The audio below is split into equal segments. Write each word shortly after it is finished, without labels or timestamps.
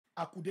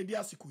àkùdédé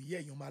àsìkò yìí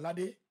ẹ̀yàn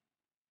màládé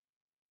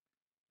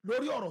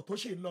lórí ọ̀rọ̀ tó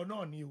ṣe ń lọ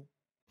náà ni o.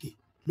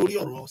 lórí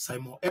ọ̀rọ̀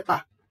Simon Ekpa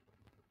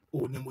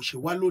òun ni mo ṣe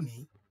wá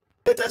lónìí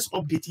latest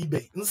update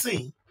ibẹ̀ ń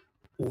sìn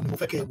òun ni mo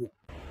fẹ́ kẹ́ ẹ wò.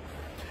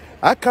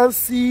 I can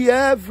see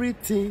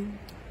everything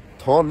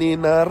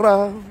turning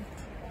around,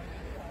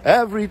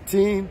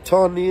 everything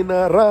turning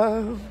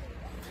around,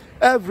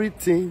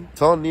 everything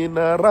turning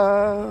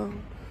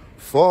around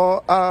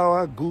for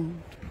our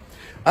good.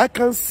 I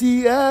can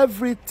see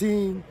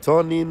everything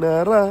turning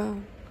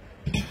around,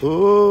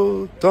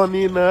 oh,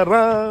 turning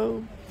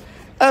around,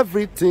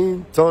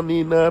 everything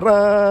turning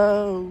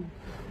around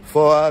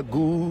for our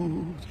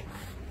good.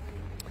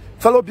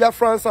 Fellow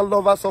Biafrans and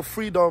lovers of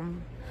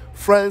freedom,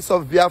 friends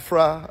of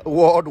Biafra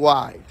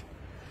worldwide.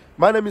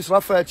 My name is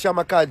Raphael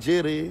Chiamaka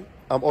Ajere.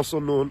 I'm also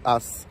known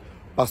as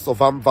Pastor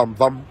Vam Vam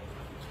Vam.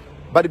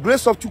 By the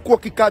grace of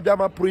Chukwokika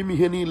Biama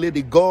Primiheni,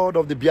 the God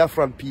of the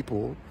Biafran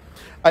people,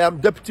 I am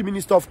Deputy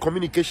Minister of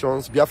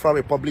Communications, Biafra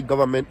Republic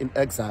Government in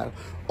Exile,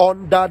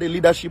 under the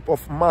leadership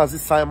of Mazi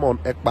Simon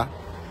Ekpa,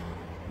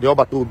 the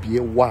Obato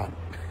BA1,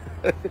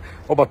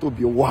 Obato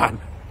BA1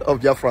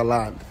 of Biafra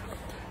land.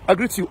 I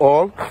greet you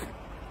all,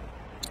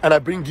 and I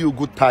bring you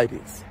good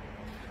tidings.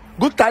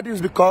 Good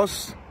tidings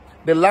because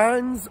the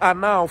lines are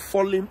now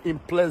falling in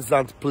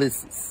pleasant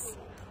places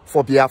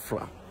for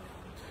Biafra.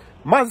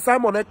 Mazi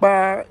Simon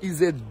Ekpa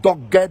is a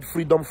dogged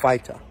freedom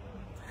fighter,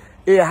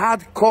 a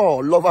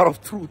hardcore lover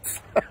of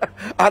truth,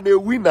 and a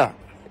winner,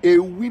 a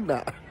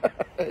winner.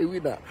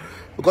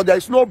 Because there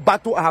is no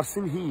battle I have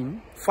seen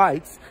him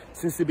fight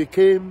since he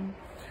became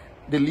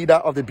the leader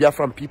of the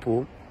Biafran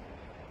people.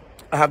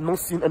 I have not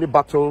seen any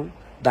battle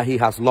that he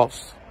has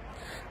lost.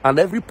 And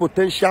every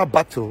potential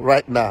battle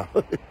right now,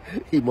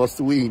 he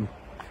must win.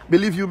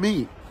 Believe you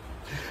me.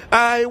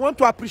 I want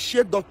to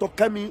appreciate Dr.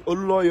 Kemi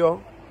Oluloyo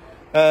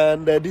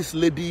and this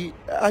lady.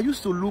 I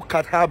used to look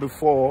at her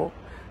before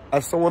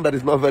as someone that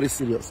is not very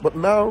serious. But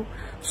now,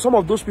 some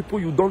of those people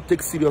you don't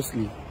take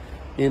seriously.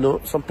 You know,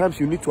 sometimes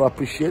you need to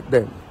appreciate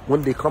them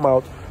when they come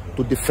out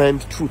to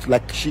defend truth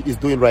like she is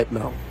doing right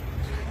now.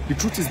 The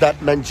truth is that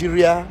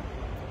Nigeria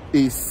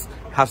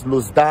has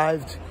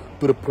nosedived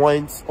to the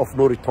point of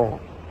no return.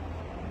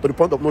 To the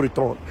point of no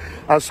return.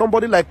 And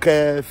somebody like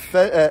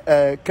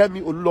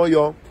Kemi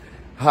Oluloyo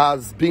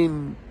has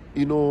been,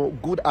 you know,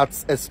 good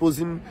at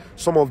exposing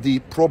some of the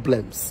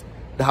problems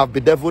that have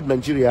bedeviled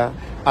Nigeria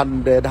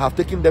and that have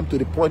taken them to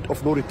the point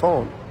of no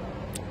return.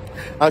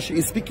 And she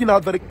is speaking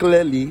out very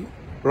clearly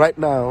right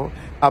now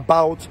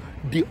about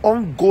the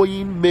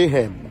ongoing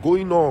mayhem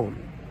going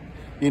on,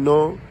 you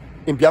know,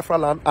 in Biafra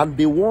land, and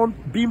the one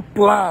being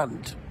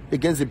planned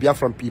against the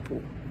Biafran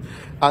people.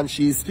 And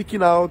she is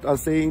speaking out and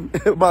saying,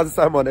 Mazi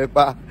Simon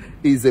Ekpa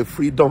is a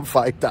freedom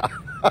fighter.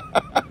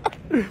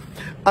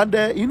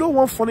 And you know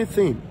one funny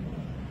thing?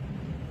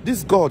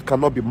 This God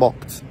cannot be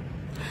mocked.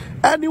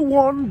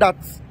 Anyone that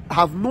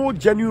have no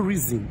genuine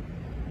reason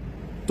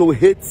to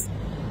hate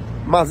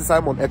Mazi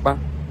Simon Ekpa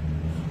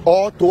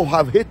or to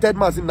have hated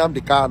Mazi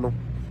Nnamdi Kanu,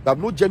 you have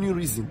no genuine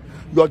reason.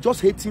 You are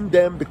just hating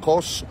them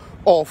because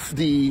of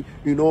the,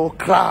 you know,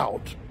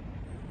 crowd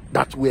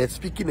that were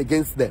speaking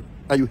against them,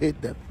 and you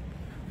hate them.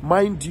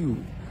 Mind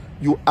you,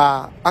 you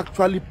are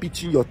actually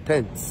pitching your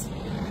tents,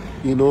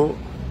 you know,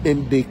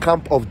 in the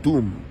camp of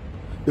doom,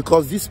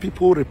 because these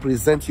people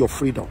represent your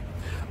freedom.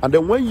 And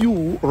then when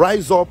you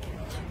rise up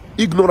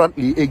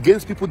ignorantly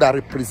against people that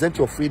represent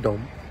your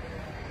freedom,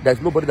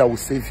 there's nobody that will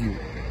save you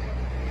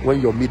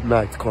when your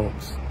midnight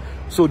comes.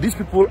 So these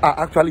people are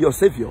actually your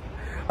savior.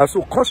 And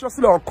so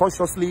consciously or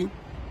unconsciously,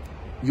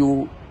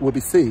 you will be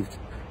saved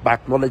by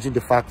acknowledging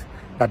the fact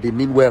that they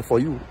mean well for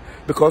you.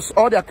 Because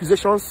all the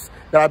accusations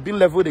that have been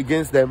leveled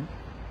against them,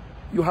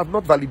 you have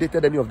not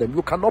validated any of them.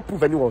 You cannot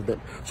prove any of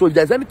them. So if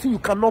there's anything you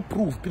cannot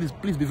prove,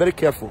 please be very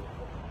careful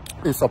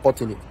in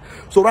supporting it.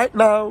 So right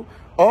now,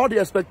 all the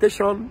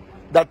expectation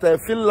that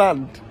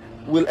Finland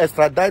will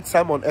extradite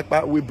Simon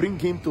Ekpa, will bring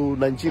him to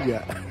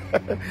Nigeria.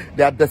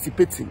 They are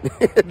dissipating.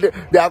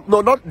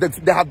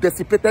 they have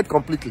dissipated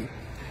completely.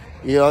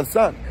 You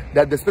understand?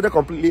 They are dissipated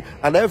completely,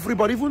 and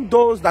everybody, even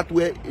those that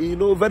were, you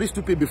know, very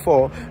stupid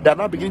before, they are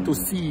now beginning to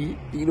see,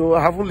 you know,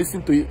 haven't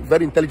listened to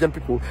very intelligent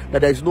people,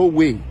 that there is no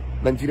way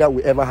Nigeria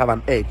will ever have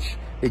an edge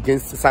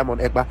against Simon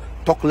Ekpa,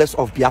 talk less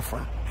of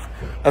Biafra.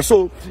 And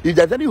so, if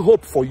there's any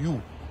hope for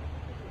you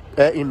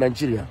in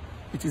Nigeria,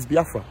 it is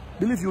Biafra.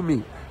 Believe you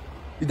me,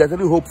 if there's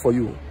any hope for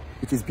you,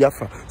 it is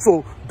Biafra.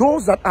 So,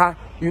 those that are,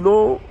 you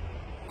know,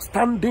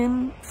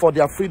 standing for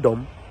their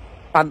freedom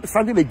and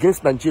standing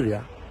against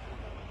Nigeria,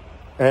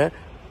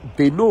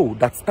 they know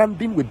that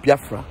standing with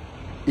Biafra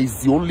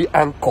is the only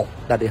anchor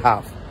that they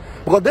have.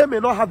 Because they may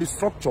not have the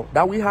structure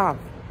that we have.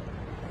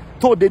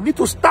 So they need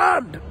to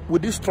stand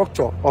with this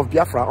structure of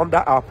Biafra under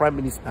our Prime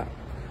Minister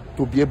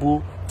to be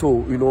able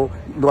to, you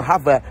know,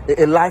 have a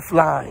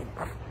lifeline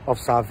of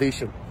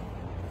salvation.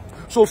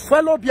 So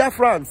fellow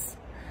Biafrans,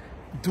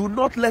 do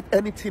not let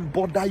anything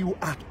bother you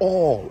at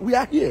all. We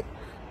are here.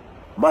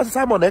 Mazi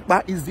Simon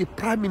Ekpa is the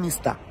Prime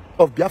Minister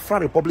of Biafra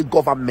Republic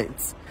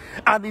government.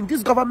 And in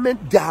this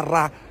government, there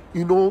are,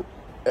 you know,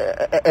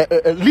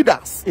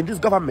 leaders in this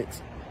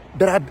government.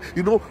 There are,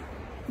 you know,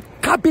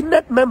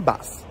 cabinet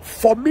members,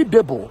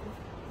 formidable,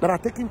 that are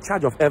taking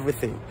charge of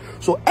everything.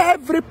 So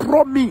every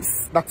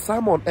promise that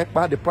Simon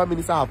Ekpa, the Prime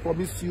Minister, have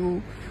promised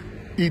you,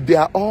 they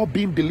are all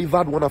being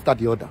delivered one after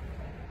the other.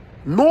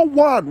 No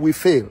one will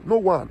fail. No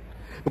one.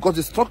 Because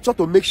the structure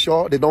to make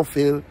sure they don't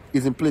fail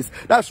is in place.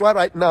 That's why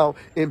right now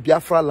in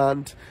Biafra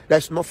land,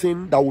 there's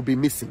nothing that will be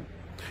missing.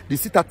 The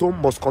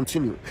sit-at-home must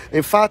continue.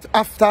 In fact,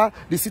 after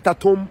the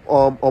sit-at-home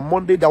on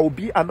Monday, there will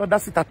be another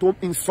sit-at-home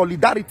in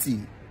solidarity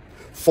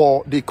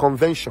for the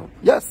convention.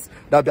 Yes,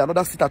 there will be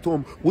another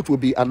sit-at-home which will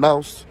be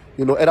announced,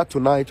 you know, either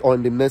tonight or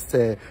in the next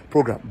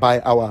program by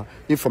our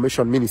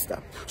information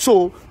minister.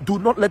 So do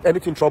not let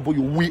anything trouble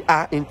you. We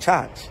are in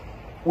charge.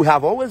 We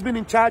have always been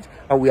in charge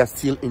and we are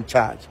still in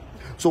charge.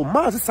 So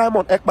Mazi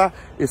Simon Ekpa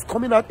is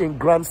coming out in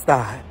grand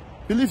style.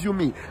 Believe you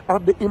me.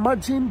 And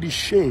imagine the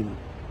shame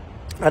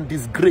and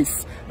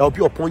disgrace that will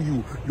be upon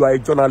you. You are a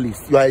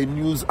journalist. You are a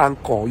news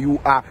anchor. You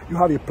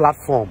have a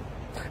platform.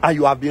 And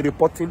you have been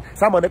reporting.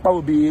 Simon Ekpa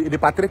will be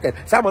repatriated.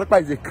 Simon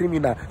Ekpa is a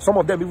criminal. Some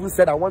of them even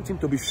said, I want him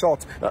to be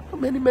shot.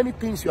 Many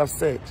things you have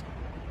said.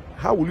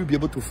 How will you be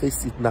able to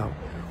face it now?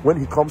 When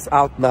he comes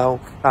out now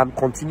and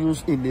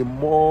continues in a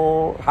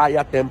more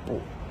higher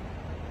tempo.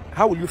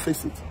 How will you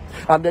face it?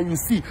 And then you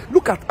see,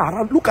 look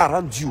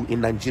around you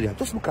in Nigeria.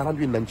 Just look around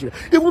you in Nigeria.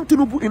 Even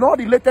Tinubu, in all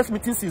the latest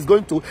meetings he's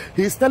going to,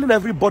 he's telling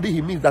everybody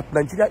he meets that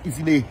Nigeria is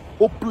in a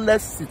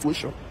hopeless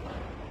situation.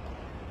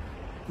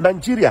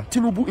 Nigeria,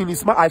 Tinubu in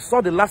his mouth, I saw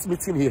the last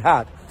meeting he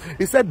had.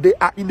 He said they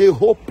are in a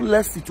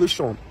hopeless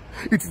situation.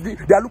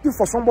 They are looking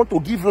for someone to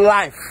give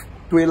life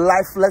to a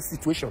lifeless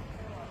situation.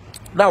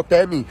 Now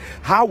tell me,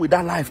 how will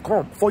that life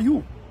come for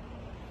you?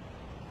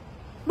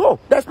 No,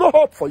 there's no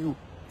hope for you,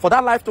 for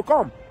that life to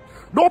come.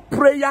 No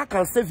prayer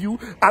can save you,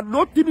 and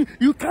nothing,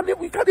 you can't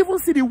even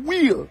see the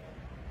will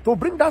to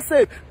bring that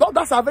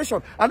that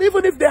salvation. And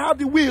even if they have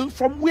the will,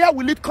 from where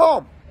will it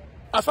come?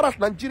 As far as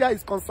Nigeria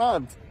is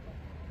concerned,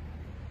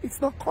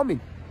 it's not coming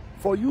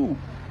for you.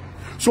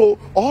 So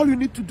all you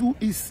need to do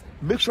is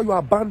make sure you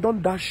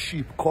abandon that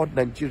ship called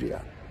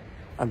Nigeria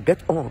and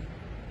get on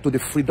to the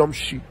freedom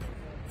ship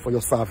for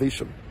your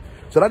salvation.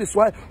 So that is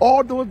why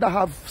all those that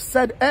have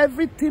said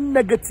everything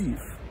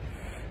negative,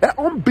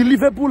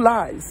 unbelievable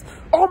lies,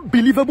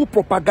 unbelievable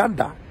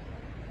propaganda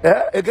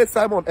against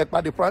Simon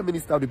Ekpa, the Prime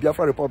Minister of the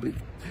Biafra Republic,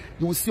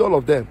 you will see all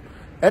of them.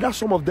 Either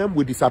some of them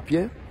will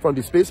disappear from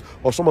the space,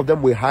 or some of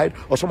them will hide,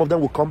 or some of them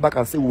will come back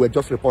and say we were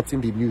just reporting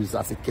the news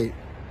as it came.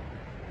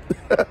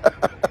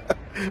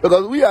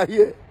 Because we are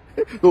here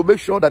to make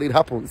sure that it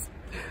happens.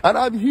 And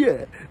I'm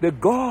here. The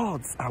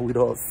gods are with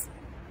us.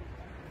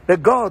 The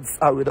gods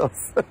are with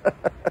us.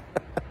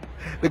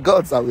 The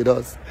gods are with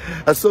us.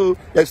 And so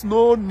there's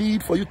no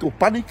need for you to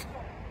panic.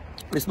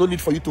 There's no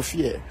need for you to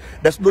fear.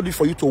 There's no need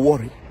for you to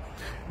worry.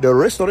 The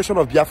restoration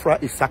of Biafra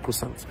is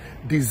sacrosanct.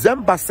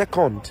 December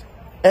 2nd,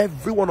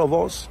 every one of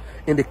us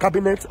in the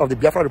cabinet of the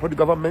Biafra Republic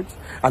government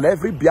and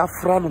every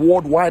Biafran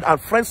worldwide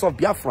and friends of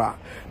Biafra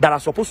that are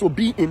supposed to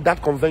be in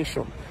that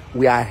convention,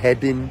 we are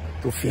heading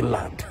to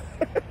Finland.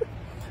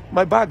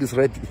 My bag is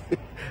ready.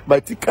 My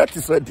ticket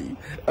is ready.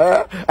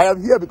 I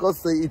am here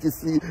because it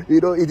is,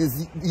 it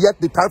is yet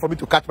the time for me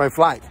to catch my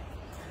flight.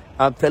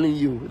 I'm telling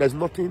you, there's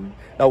nothing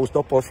that will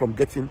stop us from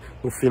getting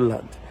to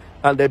Finland.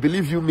 And I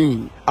believe you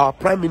me, our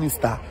Prime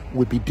Minister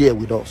will be there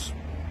with us.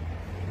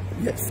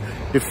 Yes,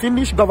 the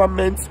Finnish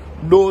government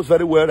knows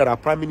very well that our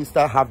Prime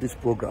Minister have this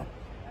program.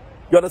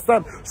 You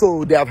understand?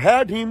 So they have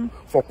heard him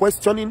for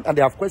questioning, and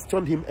they have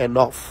questioned him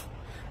enough.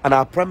 And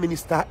our Prime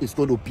Minister is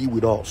going to be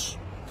with us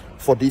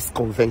for this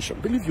convention.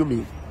 Believe you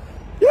me.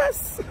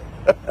 Yes.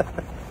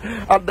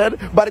 And then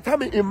by the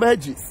time it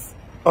emerges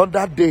on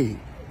that day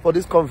for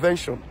this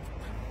convention,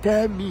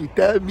 tell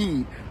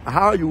me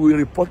how you will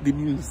report the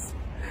news.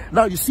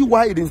 Now you see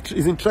why it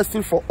is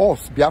interesting for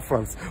us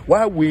Biafrans,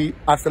 why we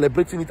are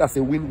celebrating it as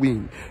a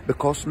win-win.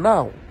 Because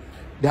now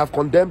they have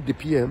condemned the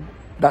PM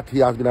that he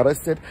has been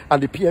arrested,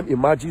 and the PM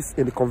emerges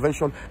in the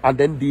convention, and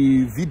then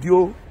the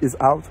video is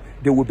out.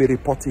 They will be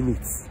reporting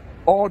it.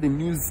 All the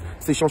news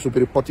stations will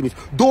be reporting it.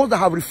 Those that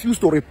have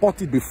refused to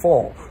report it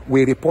before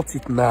will report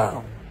it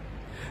now.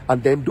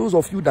 And then those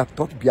of you that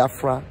thought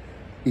Biafra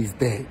is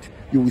dead,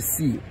 you will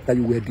see that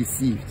you were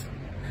deceived.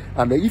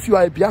 And if you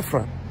are a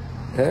Biafran,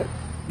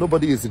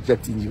 nobody is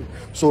rejecting you.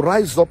 So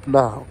rise up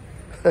now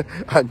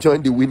and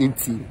join the winning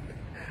team.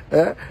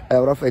 AKA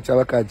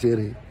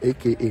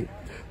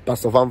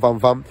Pastor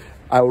Vam.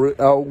 I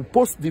will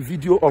post the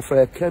video of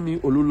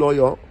Kemi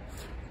Oluloyo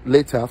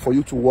later for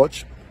you to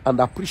watch and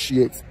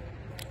appreciate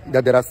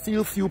that there are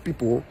still few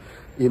people,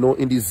 in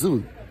the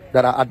zoo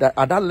that are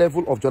at that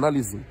level of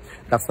journalism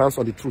that stands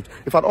on the truth.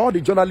 In fact, all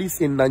the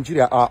journalists in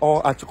Nigeria are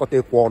all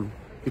Achikote Kwon.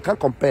 You can't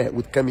compare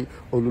with Kemi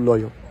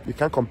Oluloyo. You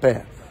can't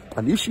compare.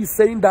 And if she's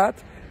saying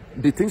that,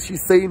 the things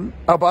she's saying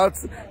about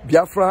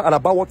Biafra and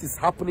about what is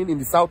happening in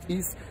the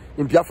southeast,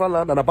 in Biafra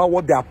land, and about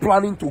what they are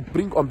planning to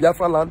bring on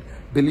Biafra land,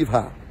 believe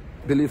her.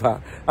 Believe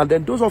her. And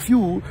then those of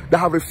you that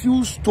have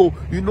refused to,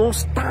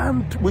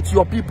 stand with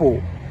your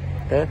people,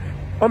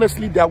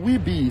 Honestly, there will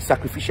be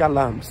sacrificial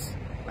lambs.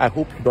 I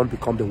hope you don't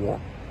become the one.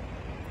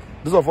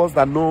 Those of us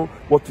that know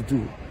what to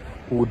do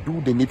will do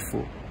the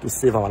needful to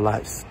save our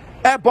lives.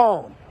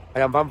 Airborne!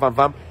 I am Vam Vam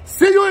Vam.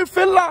 See you in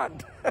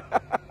Finland!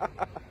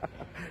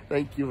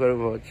 Thank you very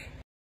much.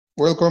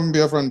 Welcome,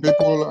 Biafran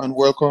people, and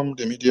welcome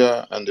the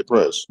media and the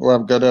press who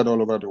have gathered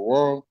all over the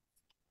world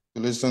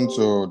to listen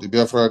to the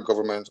Biafra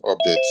government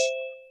updates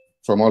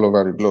from all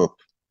over the globe.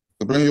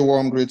 We bring you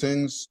warm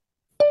greetings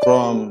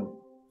from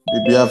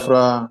the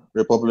Biafra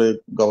Republic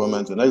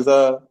government in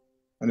exile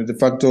and the de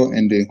facto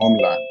in the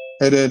homeland,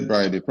 headed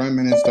by the Prime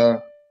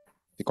Minister,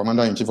 the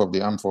Commander-in-Chief of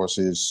the Armed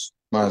Forces,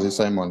 Mazi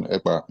Simon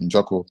Ekpa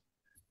Njoku,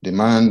 the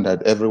man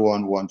that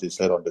everyone wants his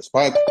head on the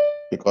spike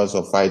because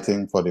of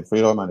fighting for the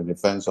freedom and the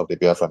defense of the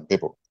Biafran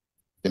people.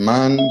 The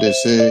man, they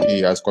say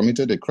he has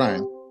committed a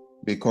crime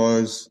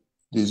because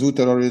the Zoo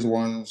terrorist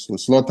wants to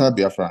slaughter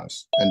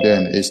Biafrans, and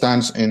then he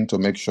stands in to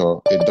make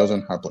sure it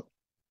doesn't happen.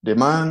 The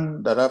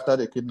man that after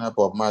the kidnap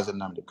of Mazi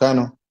Nnamdi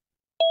Kanu,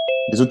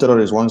 the Zoo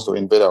terrorist wants to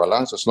invade our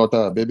lands to slaughter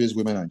our babies,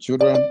 women, and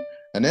children,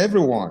 and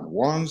everyone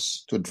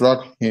wants to drag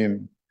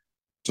him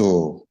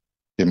to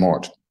the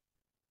mud.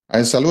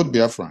 I salute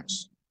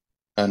Biafrans,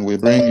 and we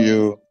bring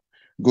you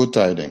good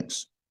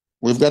tidings.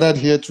 We've gathered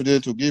here today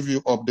to give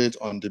you update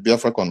on the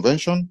Biafra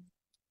Convention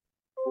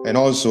and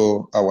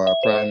also our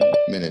Prime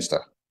Minister.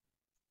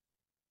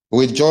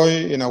 With joy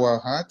in our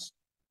hearts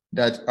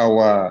that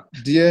our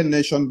dear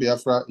nation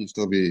Biafra is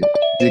to be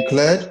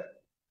declared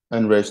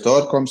and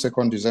restored come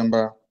 2nd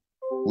December,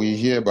 we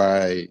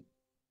hereby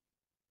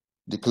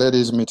declare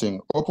this meeting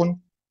open.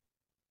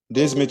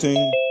 This meeting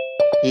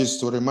is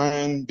to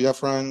remind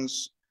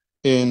Biafrans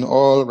in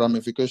all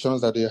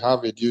ramifications that they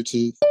have a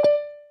duty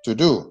to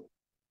do.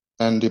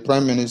 And the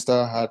Prime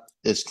Minister had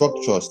a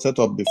structure set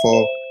up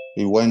before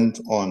he went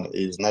on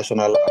his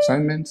national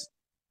assignment.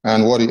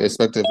 And what he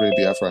expects every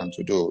Biafran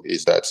to do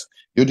is that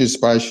you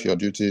dispatch your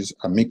duties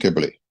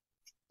amicably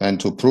and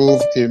to prove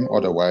him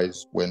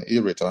otherwise when he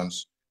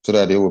returns so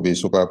that they will be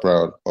super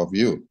proud of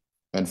you.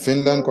 And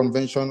Finland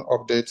Convention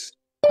updates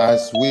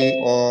as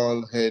we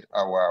all head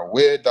our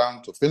way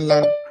down to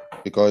Finland,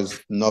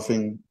 because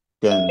nothing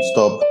can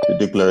stop the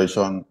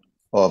declaration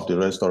of the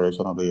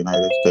restoration of the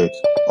United States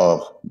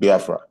of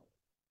Biafra.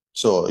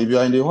 So if you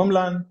are in the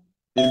homeland,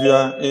 if you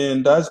are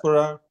in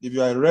diaspora, if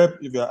you are a rep,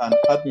 if you are an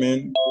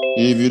admin,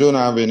 if you don't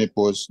have any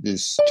post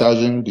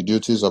discharging the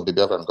duties of the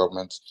Biafran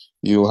government,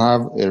 you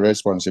have a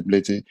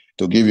responsibility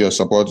to give your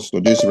support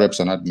to these reps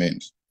and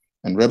admins.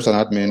 And reps and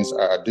admins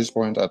are at this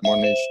point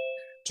admonished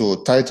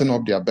to tighten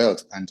up their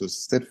belt and to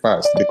stay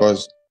fast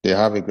because they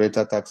have a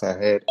greater task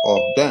ahead of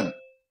them.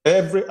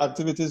 Every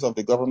activities of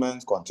the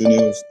government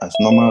continues as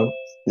normal.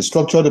 The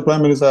structure the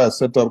Prime Minister has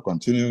set up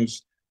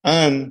continues,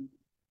 and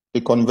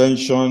the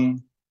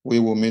convention, we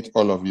will meet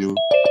all of you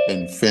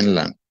in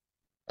Finland.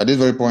 At this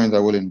very point, I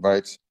will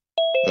invite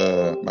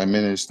my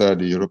minister,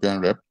 the European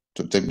rep,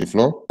 to take the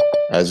floor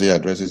as he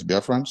addresses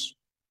Biafrans.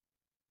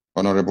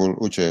 Honorable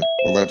Uche,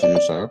 over to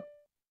you, sir.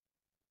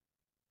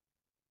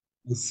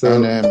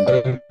 So,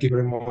 thank you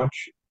very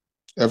much.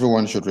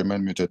 Everyone should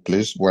remain muted,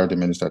 please, while the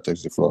minister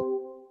takes the floor.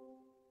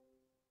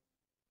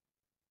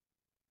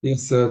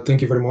 Yes,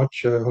 thank you very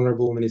much,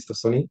 Honorable Minister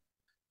Sonny.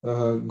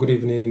 Good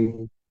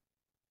evening,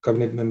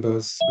 cabinet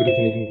members. Good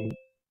evening,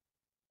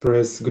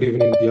 press. Good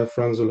evening,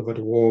 Biafrans all over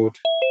the world.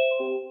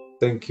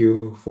 Thank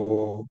you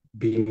for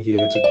being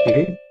here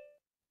today.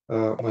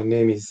 My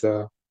name is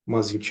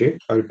Mazi Uche.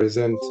 I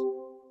represent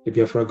the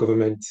Biafra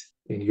government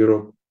in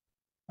Europe,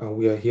 and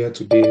we are here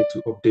today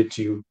to update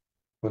you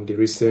on the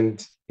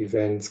recent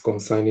events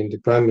concerning the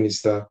Prime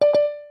Minister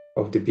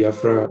of the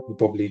Biafra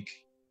Republic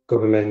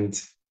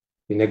government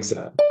in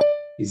exile,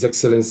 His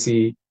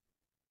Excellency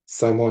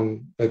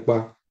Simon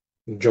Ekpa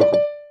Njoku.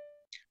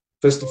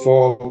 First of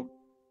all,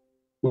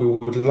 we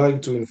would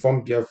like to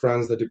inform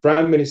Biafrans that the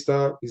Prime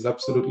Minister is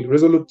absolutely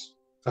resolute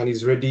and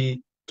is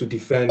ready to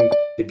defend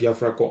the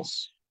Biafra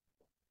cause.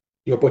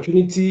 The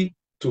opportunity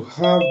to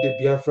have the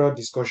Biafra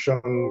discussion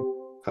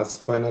has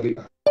finally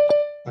arrived,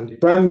 and the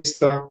Prime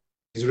Minister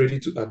is ready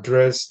to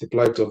address the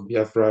plight of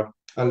Biafra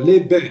and lay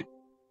bare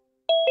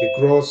the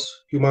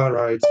gross human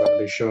rights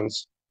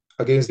violations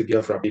against the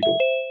Biafra people.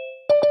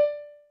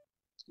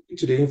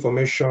 To the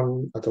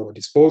information at our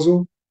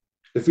disposal,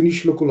 the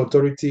Finnish local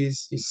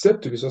authorities is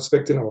said to be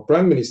suspecting our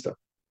Prime Minister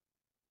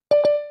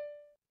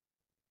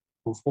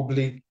of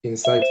public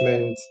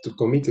incitement to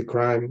commit a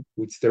crime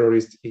with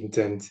terrorist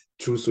intent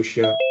through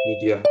social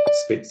media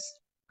space.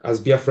 As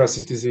Biafra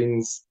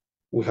citizens,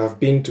 we have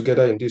been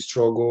together in this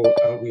struggle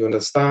and we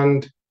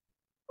understand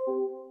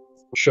the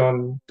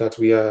situation that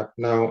we are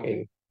now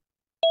in.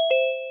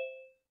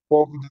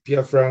 All the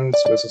Biafrans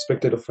were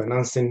suspected of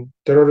financing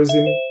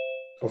terrorism,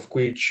 of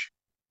which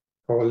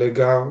our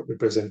legal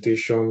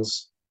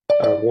representations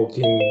are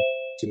working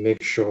to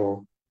make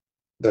sure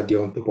that they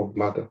are on top of the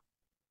matter.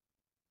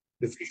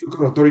 The Finnish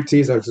local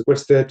authorities have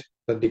requested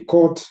that the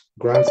court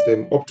grants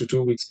them up to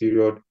 2 weeks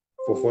period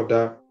for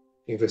further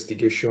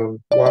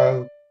investigation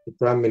while the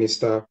Prime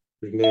Minister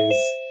remains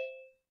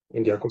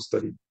in their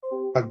custody.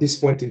 At this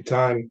point in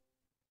time,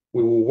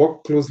 We will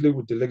work closely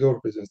with the legal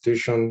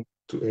representation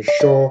to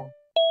ensure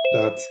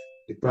that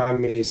the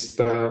Prime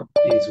Minister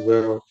is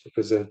well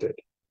represented.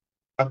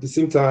 At the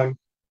same time,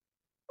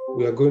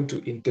 we are going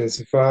to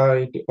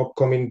intensify the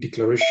upcoming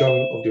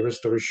declaration of the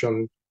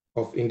restoration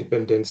of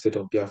independent state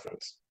of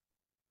Biafrans.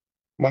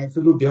 My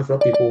fellow Biafra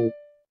people,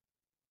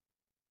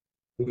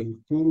 we have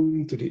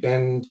come to the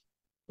end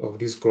of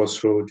this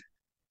crossroad,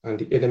 and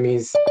the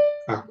enemies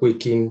are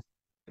quaking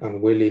and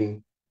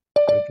wailing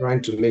and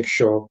trying to make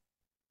sure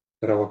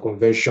that our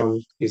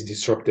convention is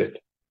disrupted.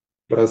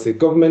 But as a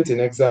government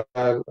in exile,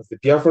 as the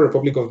Biafra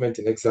Republic government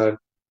in exile,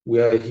 we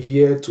are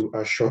here to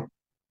assure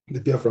the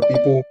Biafra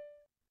people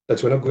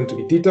that we're not going to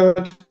be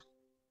deterred.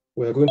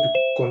 We are going to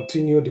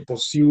continue the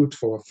pursuit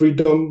for our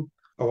freedom,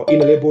 our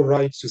inalienable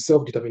rights to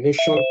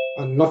self-determination,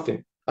 and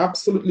nothing,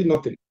 absolutely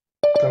nothing,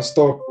 can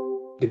stop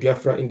the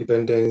Biafra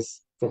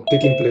independence from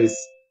taking place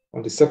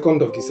on the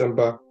 2nd of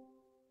December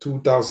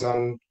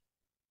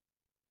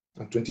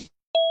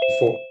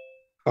 2024.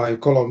 I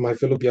call on my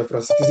fellow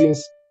Biafra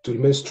citizens to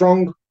remain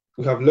strong.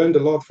 We have learned a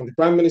lot from the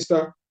Prime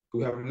Minister.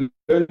 We have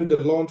learned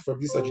a lot from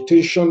this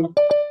agitation,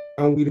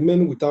 and we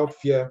remain without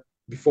fear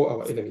before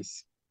our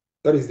enemies.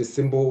 That is the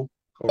symbol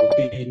of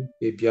being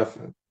a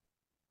Biafran.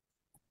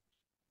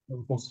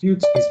 Our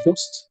pursuit is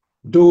first.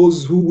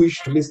 Those who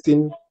wish to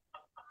listen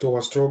to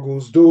our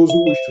struggles, those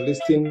who wish to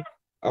listen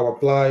our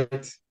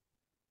plight,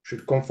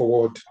 should come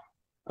forward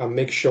and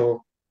make sure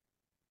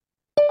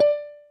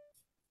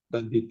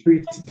that they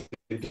treat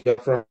the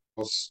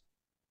Biafrans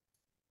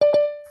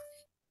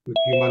with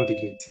human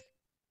dignity.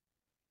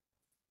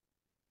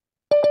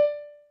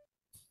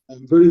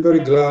 I'm very, very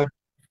glad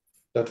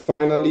that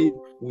finally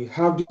we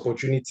have the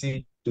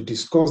opportunity to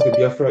discuss the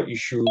Biafra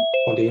issue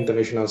on the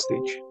international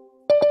stage.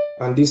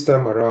 And this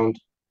time around,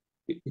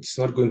 it's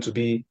not going to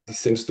be the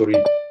same story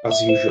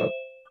as usual.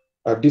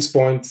 At this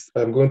point,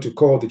 I'm going to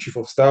call the Chief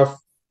of Staff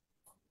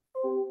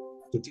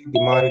to take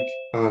the mic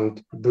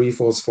and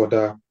brief us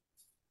further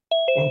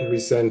on the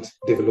recent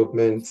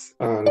developments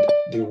and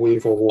the way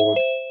forward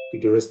to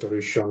the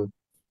restoration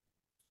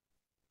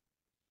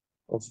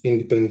of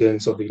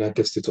independence of the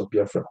United States of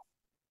Biafra.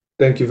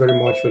 Thank you very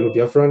much, fellow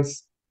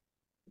Biafrans.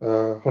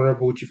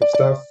 Honorable Chief of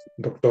Staff,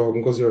 Dr.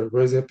 Ngozi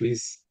Orebreze,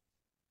 please.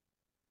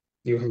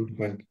 You have the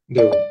mic.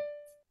 There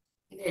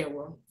we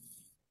go.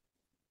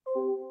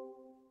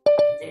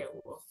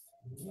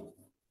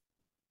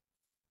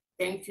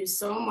 Thank you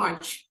so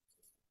much.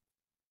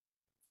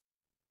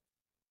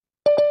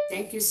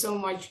 Thank you so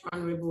much,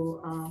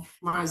 Honorable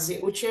Mazi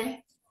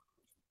Uche.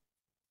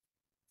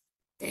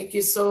 Thank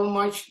you so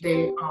much,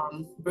 the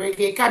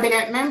Brigade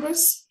Cabinet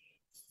members.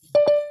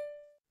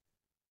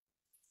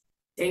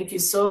 Thank you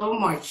so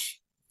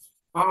much,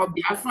 all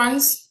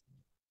Biafrans,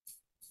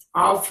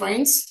 all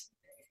friends,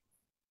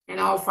 and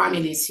all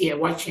families here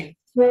watching.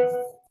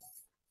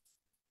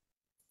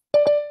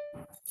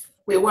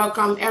 We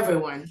welcome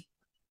everyone.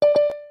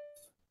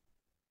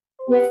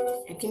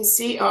 I can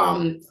see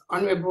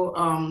Honorable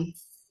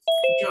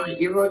Joy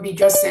Irobi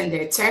just sent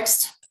a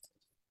text.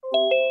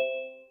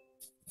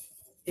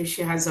 If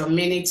she has a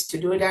minute to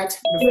do that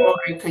before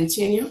I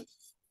continue.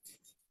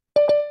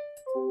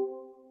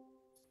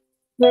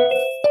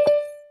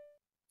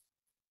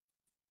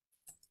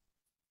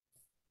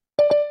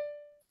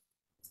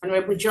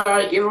 Honorable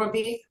Joy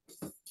Irobi,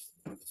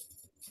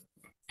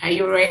 are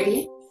you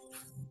ready?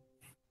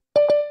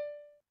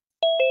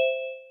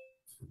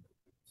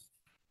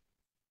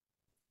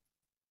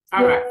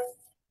 All right.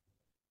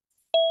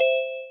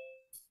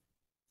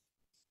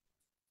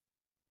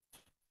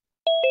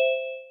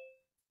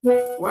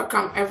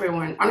 Welcome,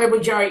 everyone. Honorable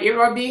Joy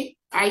Irobi,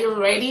 are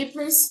you ready,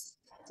 please?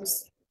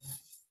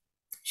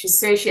 She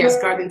says she has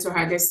gotten to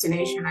her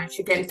destination and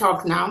she can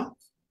talk now.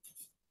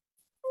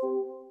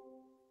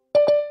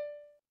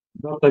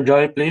 Dr.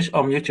 Joy, please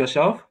unmute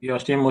yourself. You are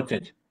still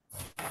muted.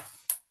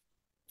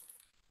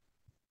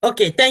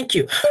 Okay, thank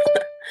you.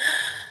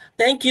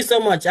 Thank you so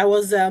much. I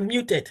was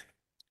muted.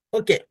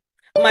 Okay,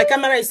 my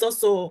camera is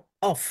also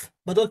off,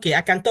 but okay,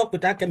 I can talk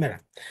with that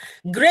camera.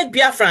 Great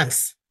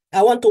Biafrans,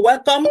 I want to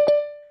welcome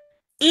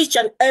each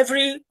and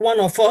every one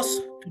of us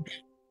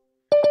today.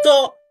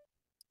 So,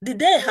 the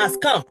day has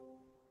come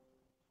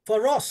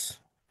for us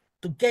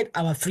to get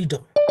our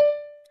freedom.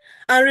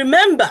 And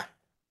remember,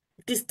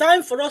 it is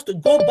time for us to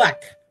go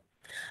back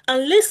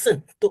and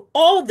listen to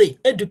all the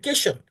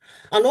education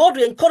and all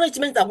the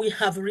encouragement that we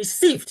have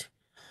received,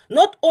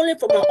 not only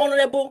from our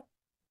honorable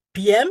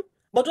PM,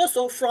 but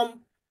also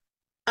from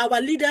our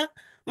leader,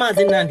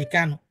 Mazi Nnamdi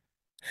Kanu.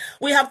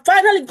 We have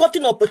finally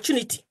gotten an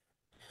opportunity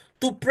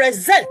to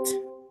present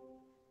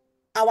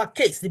our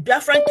case, the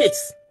Biafran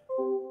case,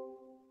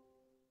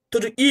 to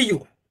the EU,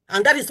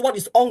 and that is what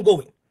is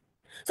ongoing.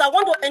 So I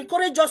want to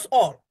encourage us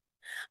all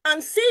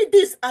and see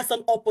this as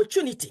an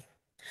opportunity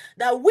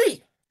that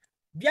we,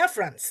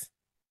 Biafrans,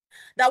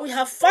 that we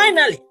have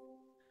finally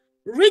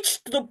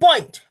reached the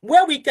point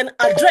where we can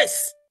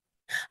address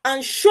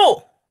and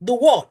show the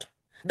world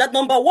that,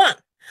 number one,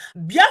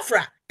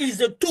 Biafra is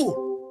a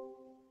tool,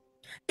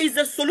 is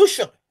a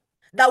solution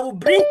that will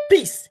bring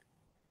peace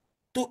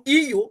to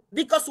EU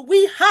because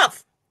we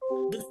have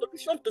the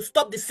solution to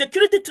stop the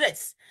security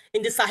threats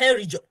in the Sahel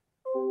region.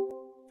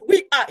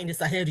 We are in the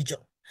Sahel region.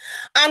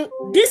 And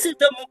this is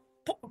the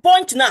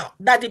point now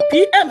that the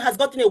PM has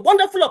gotten a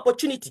wonderful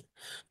opportunity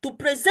to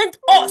present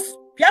us,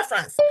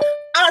 Biafrans,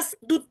 as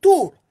the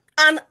tool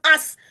and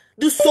as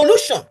the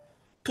solution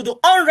to the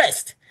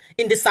unrest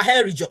in the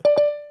Sahel region.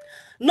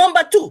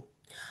 Number two,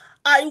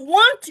 I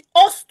want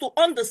us to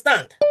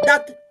understand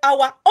that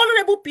our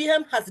honorable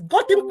PM has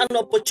gotten an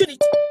opportunity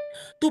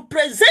to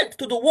present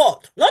to the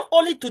world, not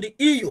only to the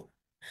EU,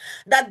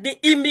 that the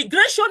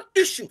immigration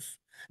issues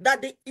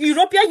that the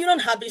European Union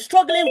have been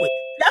struggling with,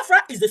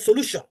 Biafra is the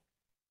solution.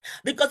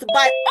 Because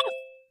by us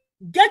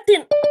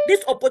getting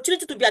this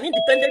opportunity to be an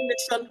independent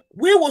nation,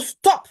 we will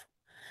stop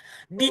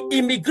the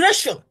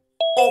immigration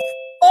of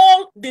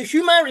all the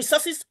human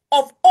resources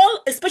of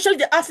all, especially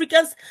the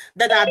Africans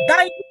that are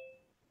dying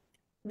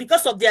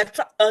because of their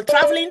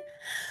traveling,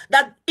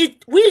 that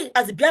we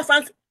as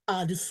Biafrans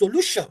are the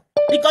solution.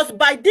 Because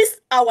by this,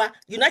 our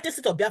United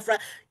States of Biafra,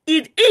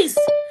 it is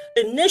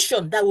a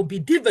nation that will be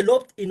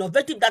developed,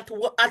 innovative, that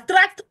will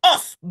attract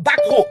us back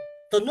home.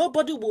 So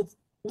nobody will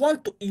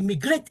want to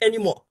immigrate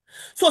anymore.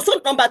 So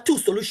number two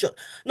solution.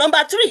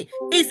 Number three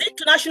is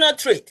international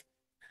trade.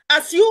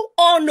 As you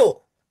all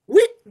know,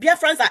 we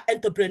Biafrans are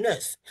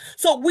entrepreneurs.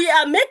 So we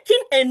are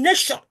making a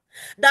nation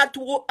that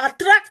will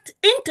attract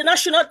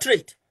international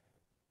trade.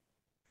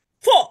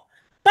 4,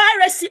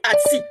 piracy at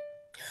sea.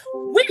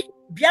 We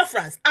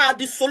Biafrans are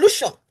the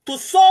solution to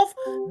solve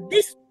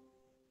this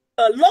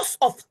loss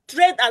of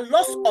trade and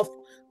loss of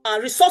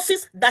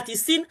resources that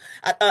is seen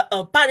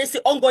piracy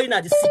ongoing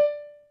at the sea.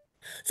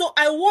 So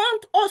I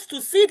want us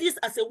to see this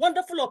as a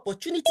wonderful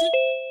opportunity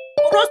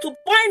for us to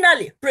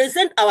finally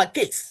present our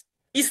case.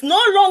 It's no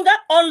longer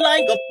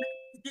online government,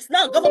 it's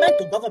now government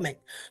to government.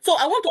 So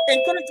I want to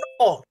encourage you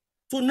all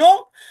to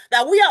know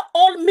that we are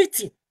all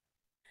meeting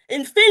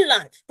in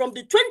Finland from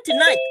the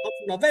 29th of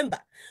November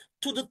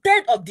to the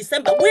 3rd of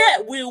December,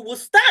 where we will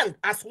stand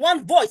as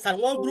one voice and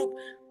one group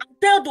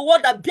and tell the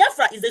world that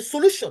Biafra is a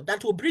solution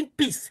that will bring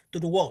peace to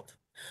the world.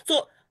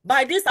 So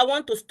by this, I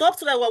want to stop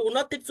so that I will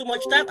not take too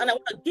much time, and I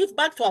want to give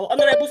back to our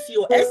honorable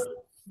COS to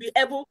be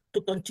able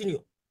to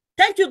continue.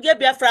 Thank you, Gay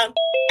Biafra.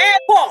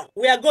 Airborne,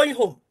 we are going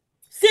home.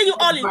 See you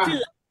all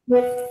in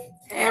Finland.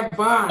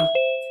 Airborne.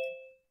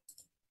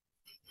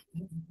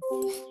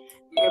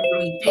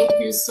 Airborne, thank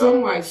you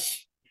so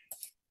much.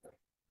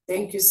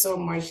 Thank you so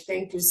much.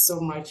 Thank you so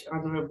much,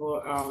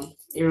 Honorable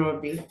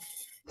Irobi.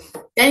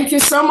 Thank you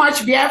so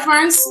much,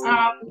 Biafrans.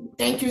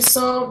 Thank you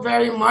so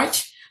very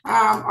much,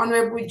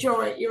 Honorable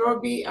Joy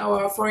Irobi,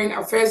 our Foreign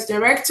Affairs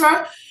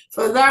Director,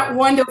 for that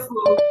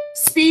wonderful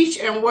speech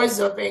and words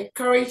of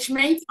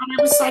encouragement.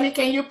 Honorable Sonny,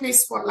 can you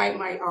please spotlight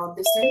my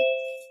listening?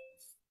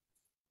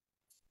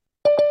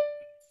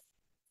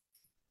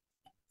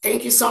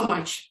 Thank you so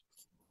much.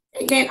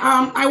 Again,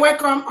 I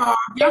welcome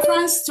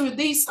Biafrans to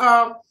this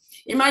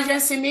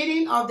emergency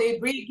meeting of the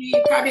Brigade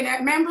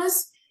cabinet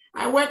members.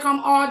 I welcome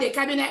all the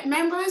cabinet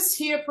members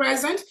here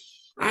present,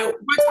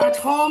 both at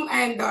home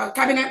and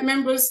cabinet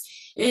members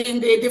in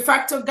the de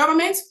facto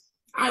government.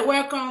 I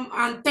welcome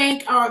and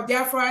thank our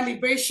Biafra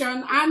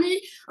Liberation Army,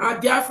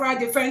 our Biafra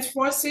Defense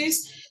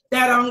Forces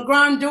that are on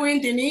ground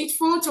doing the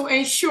needful to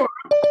ensure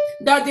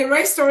that the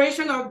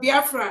restoration of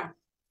Biafra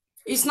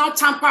is not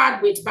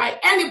tampered with by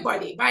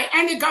anybody, by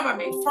any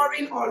government,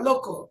 foreign or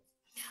local.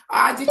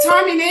 Our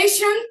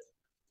determination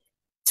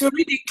to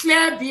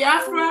redeclare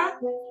Biafra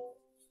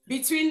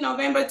between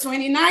November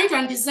 29th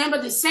and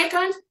December the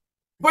 2nd,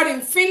 but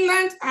in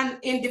Finland and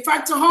in de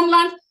facto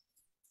homeland,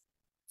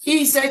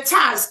 is a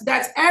task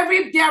that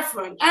every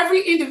Biafran,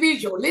 every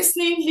individual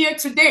listening here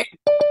today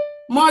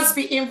must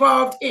be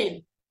involved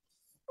in.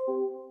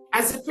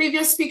 As the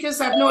previous speakers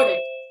have noted,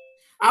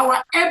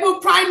 our able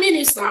Prime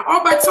Minister,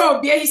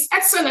 Obato, His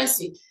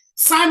Excellency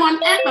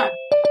Simon Ekpa,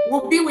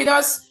 will be with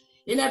us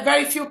in a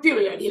very few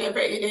period.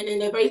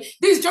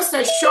 This is just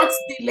a short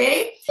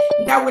delay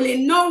that will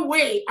in no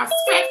way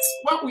affect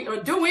what we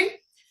are doing,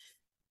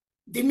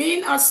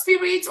 demean our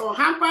spirit or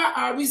hamper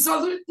our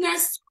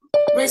resoluteness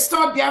to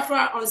restore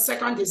Biafra on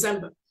 2nd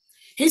December.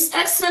 His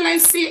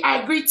Excellency,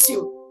 I greet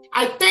you.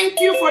 I thank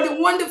you for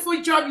the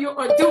wonderful job you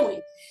are doing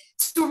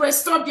to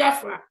restore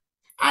Biafra.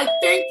 I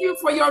thank you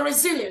for your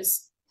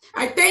resilience.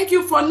 I thank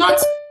you for not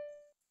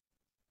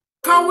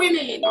coming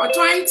in or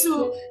trying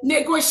to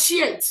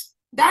negotiate.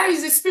 That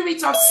is the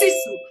spirit of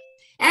Sisu.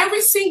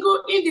 Every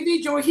single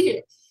individual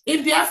here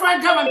in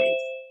Biafra government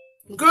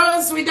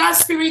goes with that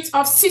spirit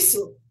of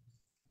Sisu.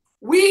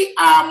 We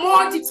are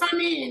more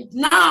determined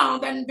now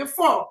than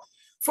before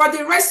for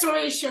the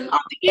restoration of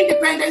the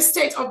independent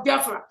state of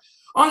Biafra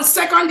on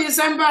 2nd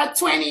December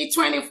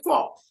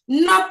 2024.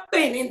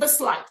 Nothing in this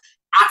life,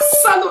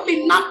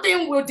 absolutely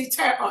nothing will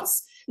deter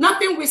us.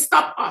 Nothing will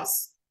stop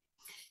us.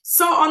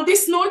 So on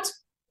this note,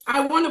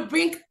 I want to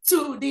bring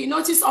to the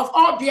notice of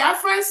all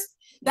Biafrans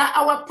that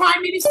our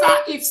Prime Minister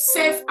is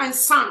safe and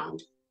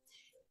sound,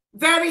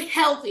 very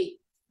healthy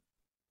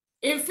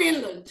in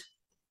Finland,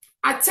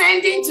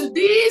 attending to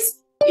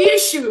these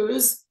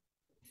issues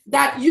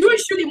that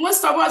usually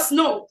most of us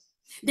know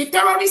the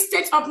terrorist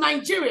state of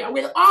Nigeria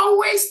will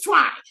always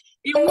try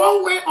in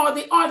one way or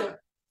the other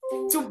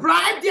to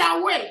bribe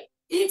their way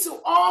into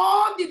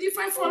all the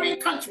different foreign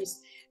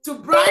countries, to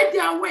bribe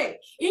their way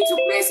into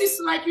places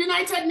like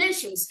United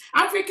Nations,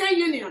 African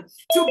Union,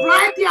 to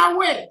bribe their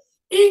way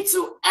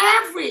into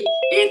every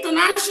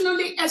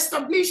internationally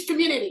established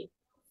community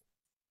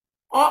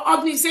or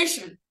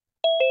organization.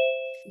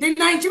 The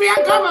Nigerian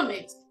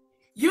government,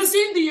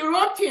 using the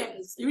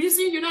Europeans,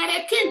 using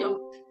United Kingdom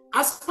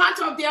as part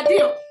of their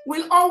deal,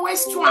 will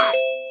always try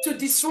to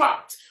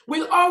disrupt,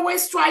 will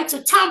always try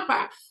to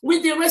tamper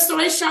with the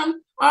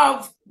restoration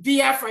of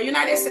Biafra,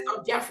 United States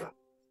of Biafra.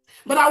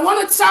 But I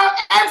want to tell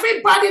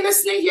everybody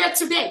listening here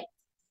today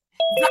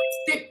that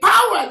the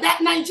power that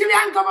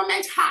Nigerian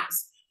government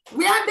has,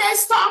 where they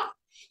stop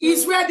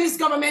is where this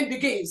government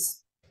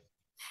begins.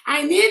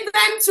 I need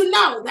them to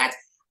know that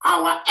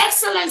our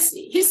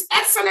Excellency, His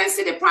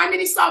Excellency, the Prime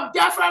Minister of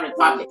Biafra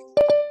Republic,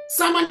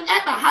 Simon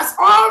Ekpa, has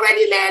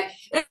already led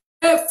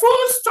a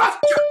full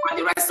structure for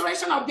the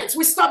restoration of Biafra.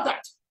 We stop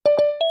that.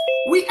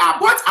 We are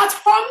both at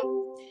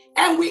home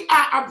and we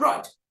are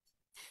abroad.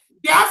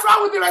 Biafra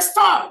will be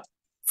restored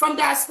from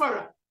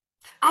diaspora.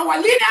 Our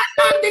leader,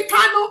 Nnamdi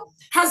Kanu,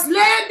 has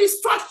laid the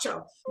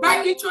structure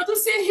by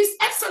introducing His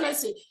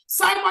Excellency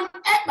Simon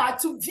Ekpa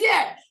to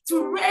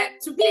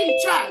be in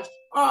charge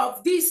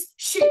of this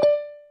ship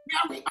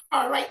where we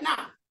are right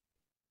now.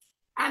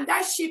 And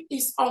that ship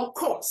is on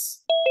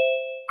course.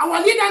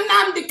 Our leader,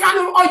 Nnamdi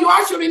Kanu, or you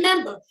all should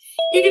remember,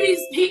 he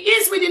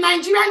is with the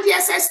Nigerian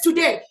DSS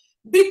today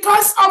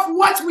because of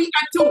what we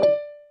are doing.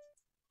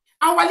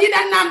 Our leader,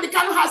 Nnamdi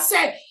Kanu, has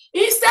said,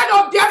 instead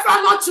of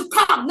Biafra not to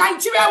come,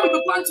 Nigeria will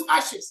be burned to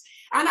ashes.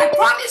 And I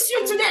promise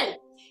you today,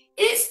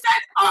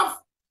 instead of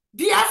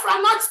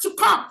Biafra not to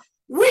come,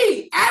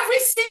 we, every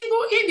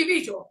single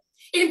individual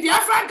in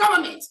Biafra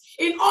government,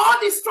 in all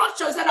the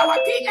structures that our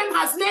PM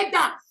has laid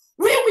down,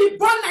 we will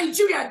burn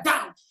Nigeria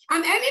down.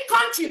 And any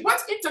country,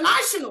 both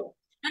international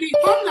and in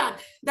homeland,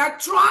 that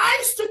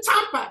tries to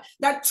tamper,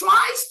 that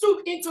tries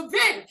to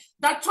intervene,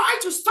 that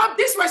tries to stop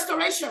this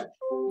restoration,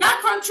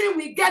 that country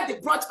will get the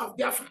brunt of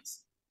Biafrans.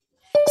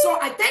 So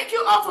I thank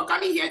you all for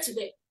coming here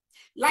today.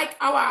 Like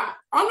our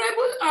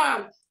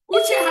Honorable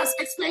Uche has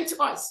explained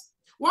to us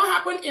what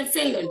happened in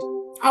Finland.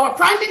 Our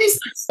Prime Minister,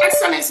 His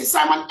Excellency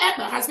Simon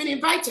Ekpa, has been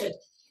invited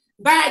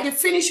by the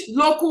Finnish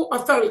local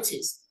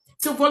authorities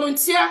to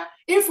volunteer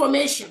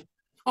information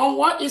on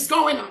what is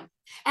going on.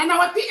 And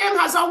our PM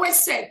has always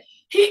said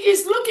he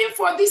is looking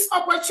for this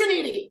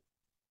opportunity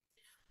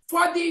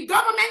for the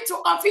government to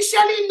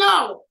officially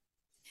know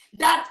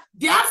that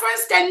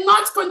Biafrans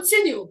cannot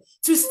continue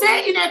to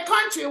stay in a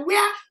country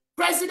where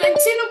President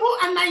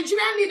Tinubu and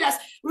Nigerian leaders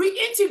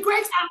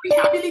reintegrate and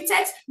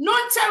rehabilitate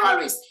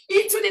non-terrorists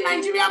into the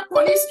Nigerian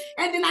police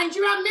and the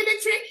Nigerian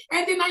military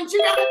and the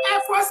Nigerian Air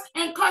Force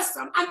and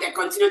custom, and they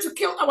continue to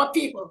kill our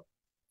people.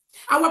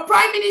 Our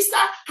Prime Minister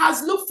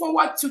has looked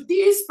forward to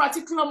this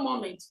particular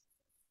moment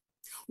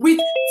with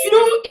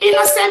few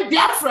innocent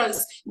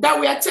Biafrans that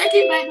were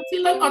taken by the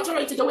Finland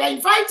authority. They were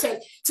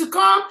invited to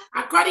come,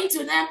 according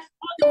to them,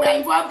 they were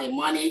involved in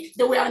money,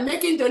 they were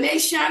making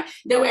donations,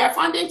 they were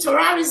funding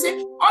terrorism.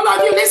 All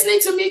of you listening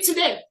to me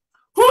today,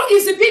 who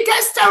is the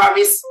biggest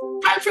terrorist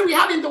country we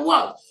have in the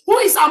world? Who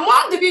is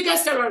among the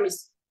biggest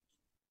terrorists?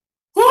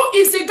 Who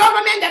is the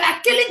government that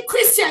are killing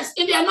Christians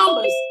in their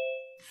numbers?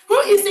 Who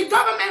is the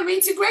government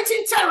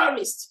reintegrating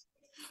terrorists?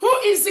 Who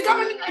is the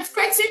government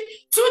expecting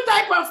two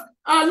types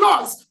of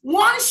laws?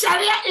 One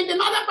Sharia in the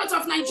northern part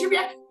of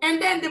Nigeria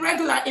and then the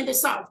regular in the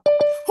south.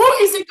 Who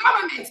is the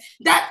government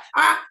that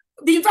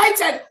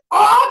invited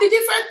all the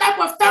different type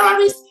of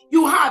terrorists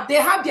you have? They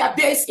have their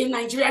base in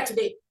Nigeria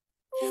today.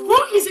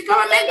 Who is the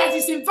government that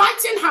is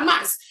inviting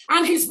Hamas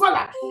and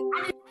Hezbollah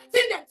and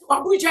inviting them to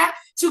Abuja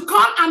to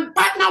come and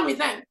partner with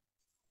them?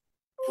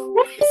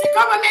 Who is the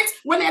government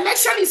when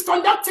election is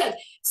conducted?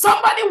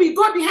 Somebody will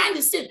go behind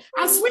the scene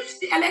and switch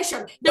the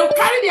election. They will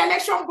carry the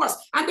election bus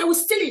and they will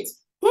steal it.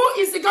 Who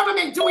is the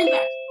government doing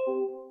that?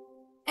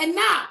 And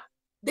now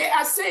they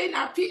are saying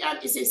our PM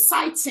is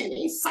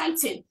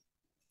inciting.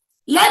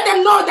 Let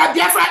them know that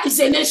Biafra is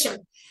a nation.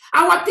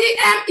 Our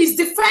PM is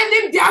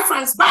defending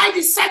Biafrans by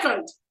the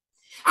second.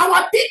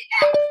 Our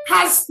PM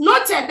has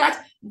noted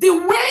that the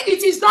way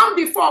it is done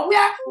before,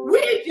 where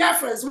we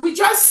Biafrans, we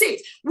just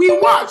sit, we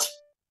watch,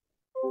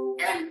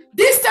 and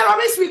these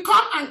terrorists will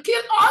come and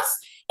kill us,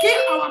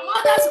 kill our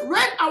mothers,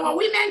 rape our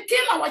women,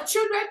 kill our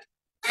children,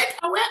 take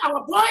away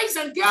our boys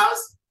and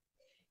girls.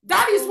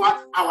 That is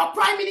what our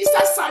Prime Minister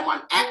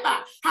Simon Ekpa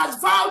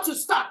has vowed to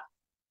stop.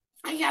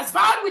 And he has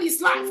vowed with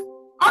his life.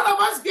 All of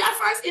us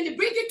Biafrans in the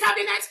British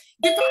cabinet,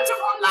 the Council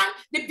Homeland,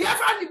 the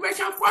Biafran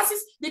Liberation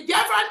Forces, the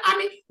Biafran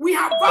Army, we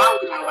have vowed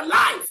with our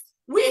life.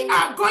 We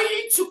are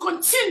going to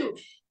continue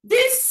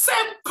this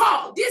same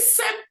call, this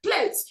same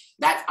place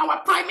that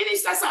our Prime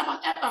Minister Simon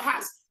Ekpa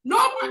has.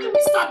 Nobody will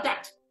stop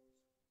that.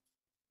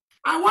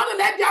 I want to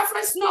let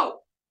Biafrans know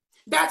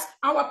that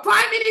our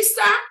Prime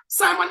Minister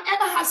Simon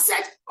Ekpa has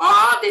set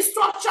all the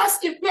structures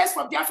in place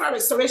for Biafra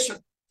restoration.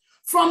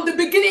 from the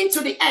beginning to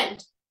the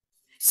end.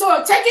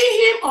 So taking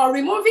him or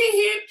removing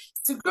him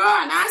to go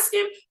and ask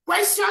him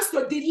questions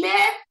to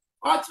delay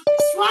or to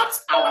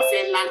disrupt our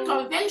Finland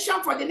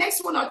Convention for the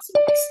next 1 or 2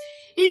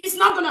 weeks is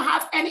not going to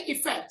have any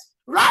effect.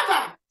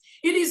 Rather,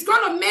 it is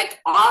going to make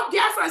all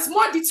Biafrans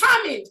more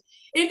determined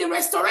in the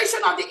restoration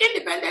of the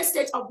independent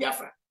state of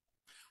Biafra.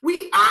 We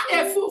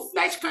are a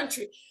full-fledged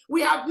country.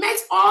 We have met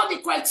all the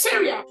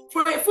criteria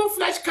for a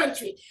full-fledged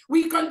country.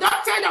 We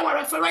conducted our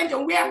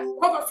referendum where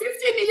over 50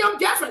 million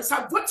Biafrans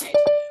have voted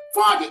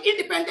for the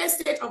independent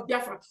state of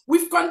Biafra.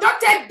 We've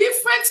conducted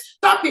different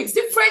topics,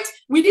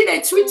 we did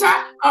a Twitter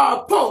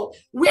poll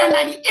where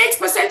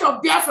 98%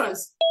 of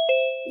Biafrans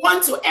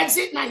want to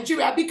exit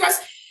Nigeria because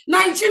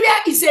Nigeria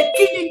is a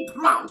killing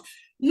ground.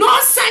 No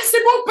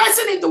sensible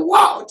person in the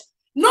world,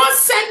 no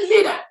sane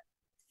leader,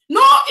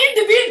 no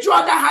individual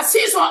that has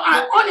his or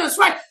her honest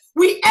right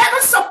will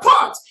ever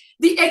support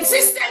the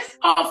existence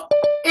of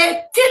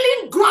a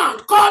killing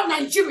ground called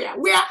Nigeria,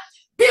 where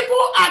people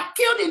are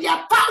killed in their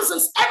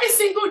thousands every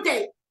single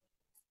day.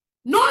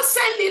 No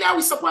sane leader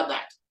will support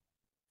that.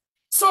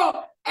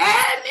 So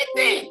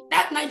anything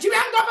that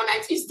Nigerian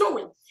government is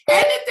doing,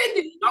 anything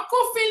the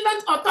local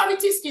Finland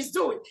authorities is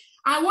doing,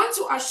 I want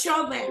to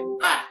assure them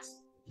that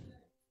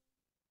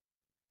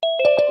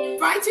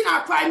inviting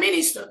our prime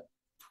minister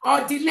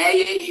or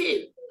delaying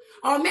him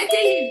or making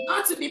him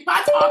not to be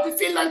part of the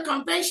Finland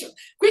Convention,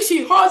 which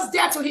he holds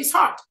dear to his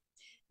heart,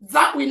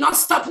 that will not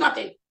stop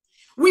nothing.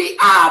 We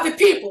are the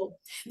people.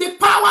 The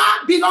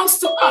power belongs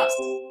to us.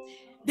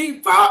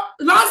 The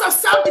laws of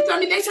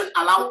self-determination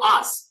allow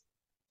us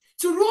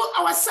to rule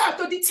ourselves,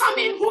 to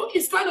determine who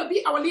is going to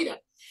be our leader.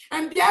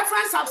 And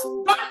Biafrans have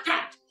done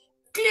that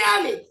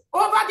clearly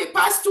over the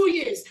past 2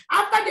 years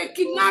after they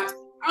kidnapped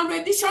and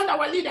renditioned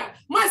our leader,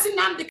 Mazi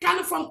Nnamdi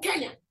Kanu from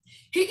Kenya.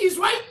 He is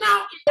right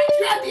now in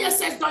Nigeria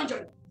DSS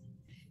dungeon.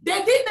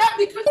 They did that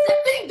because they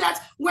think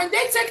that when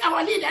they take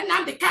our leader,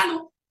 Nnamdi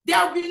Kanu,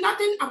 there will be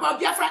nothing about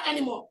Biafra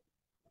anymore.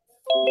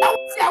 That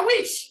was their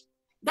wish.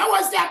 That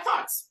was their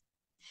thoughts.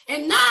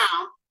 And now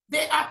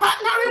they are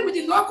partnering with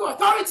the local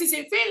authorities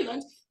in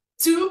Finland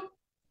to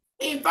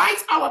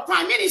invite our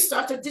prime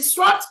minister to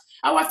disrupt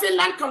our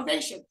Finland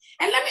Convention.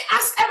 And let me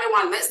ask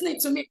everyone listening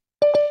to me,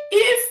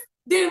 if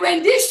the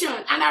rendition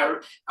and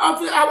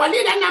of our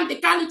leader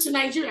Nnamdi Kanu to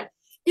Nigeria,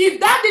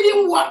 if that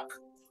didn't work,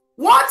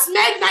 what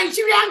made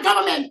Nigerian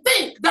government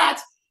think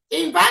that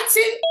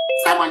inviting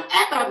Simon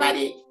Ekpa by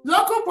the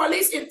local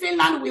police in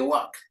Finland will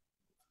work?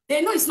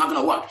 They know it's not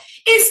going to work.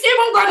 It's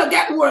even going to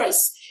get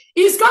worse.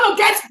 It's going to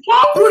get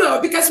more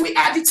brutal because we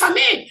are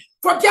determined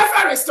for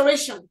Biafra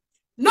restoration.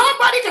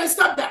 Nobody can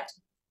stop that.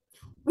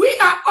 We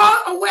are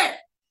all aware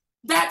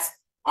that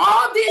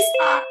all these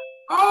are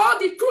all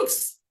the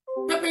crooks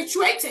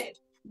perpetuated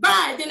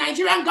by the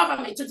Nigerian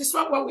government to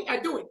disrupt what we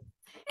are doing.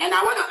 And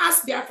I want to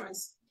ask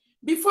Biafrans,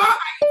 before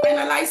I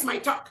finalize my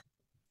talk,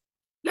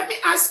 let me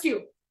ask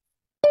you,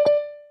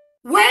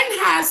 when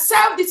has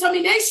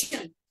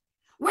self-determination,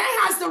 when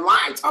has the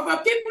right of a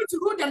people to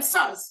rule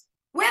themselves,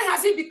 when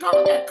has it become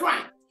a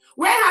crime?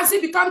 When has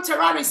it become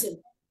terrorism?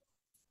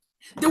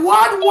 The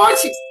world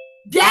watches.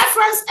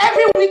 Biafrans,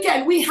 every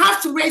weekend, we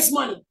have to raise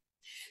money.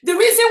 The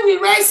reason we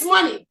raise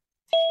money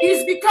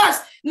is because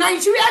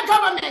Nigeria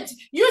government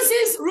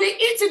uses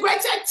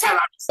reintegrated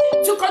terrorists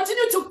to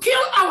continue to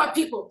kill our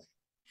people.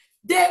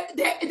 They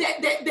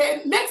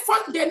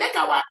make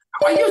our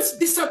youth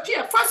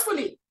disappear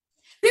forcefully.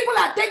 People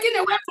are taken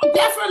away from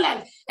Biafra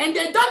land and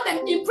they dump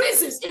them in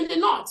prisons in the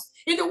north,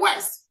 in the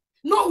west.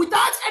 No,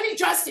 without any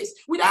justice,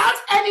 without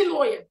any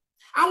lawyer.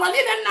 Our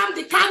leader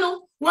Nnamdi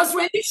Kanu was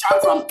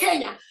renditioned from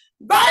Kenya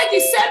by the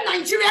same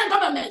Nigerian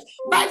government,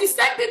 by the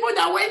same people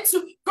that went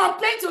to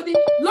complain to the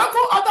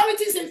local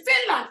authorities in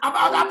Finland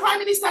about our Prime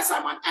Minister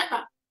Simon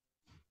Ekpa.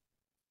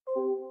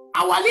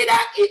 Our leader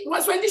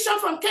was renditioned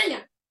from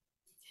Kenya.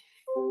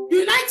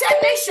 United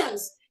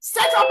Nations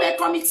set up a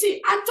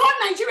committee and told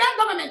Nigerian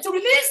government to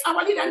release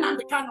our leader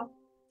Nnamdi Kanu.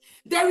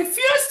 They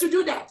refused to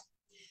do that.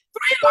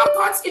 3 law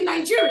courts in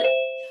Nigeria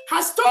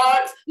has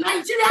told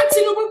Nigerian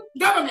Tinubu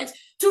government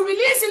to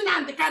release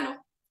Nnamdi Kanu.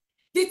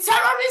 The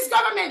terrorist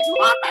government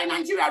run by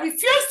Nigeria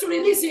refused to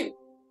release him.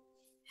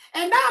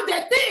 And now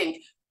they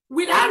think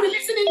without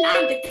releasing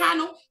Nnamdi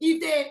Kanu,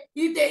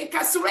 if they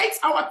incarcerate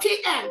our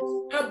PM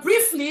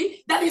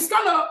briefly, that is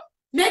going to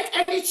make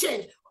any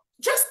change.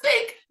 Just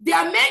think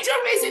their major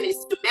reason is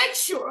to make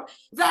sure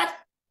that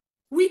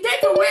we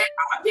take away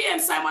our PM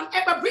Simon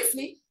Ekpa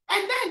briefly,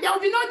 and then there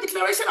will be no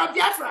declaration of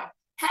Biafra.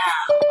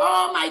 Hell,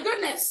 oh my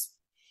goodness.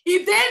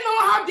 If they know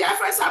how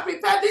Biafrans are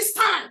prepared this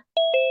time,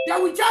 they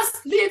will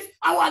just leave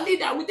our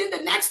leader within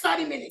the next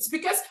 30 minutes,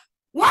 because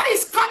what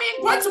is coming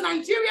both to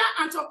Nigeria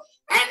and to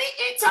any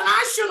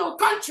international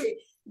country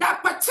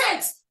that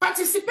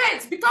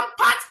participates, become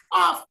part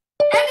of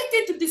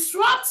anything to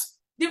disrupt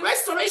the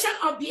restoration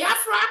of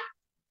Biafra,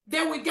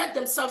 they will get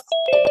themselves.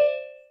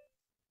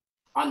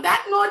 On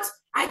that note,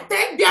 I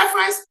thank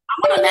Biafrans. I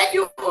want to let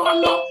you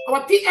all know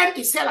our PM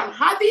is hell and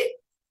happy.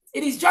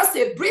 It is just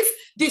a brief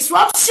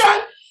disruption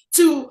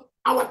to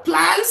our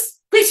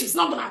plans, which is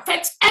not going to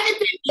affect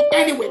anything in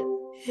any way.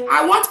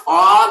 I want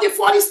all the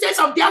 40 states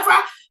of Biafra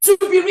to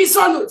be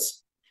resolute,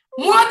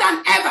 more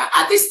than ever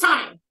at this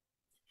time.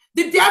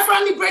 The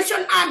Biafra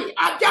Liberation Army,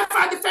 our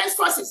Biafra Defense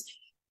Forces,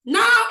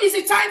 now is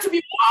the time to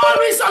be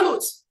more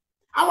resolute.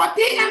 Our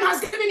PM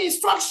has given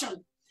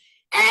instruction.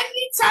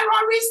 Any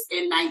terrorist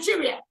in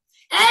Nigeria,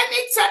 any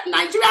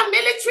Nigerian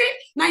military,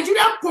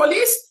 Nigerian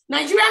police,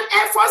 Nigerian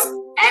Air Force,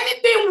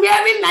 anything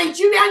wearing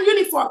Nigerian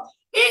uniform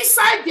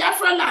inside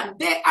Biafra land,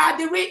 they are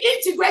the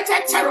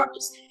reintegrated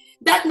terrorists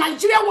that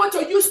Nigeria want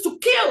to use to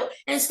kill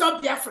and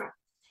stop Biafra.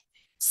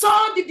 So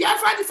the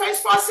Biafra Defense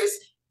Forces,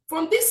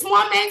 from this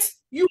moment,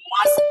 you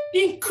must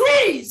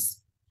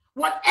increase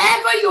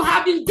whatever you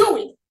have been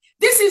doing.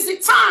 This is the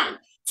time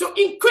to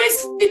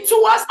increase it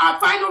towards our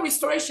final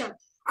restoration.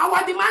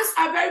 Our demands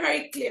are very,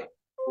 very clear.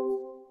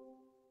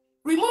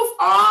 Remove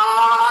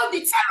all the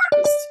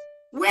terrorists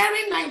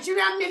wearing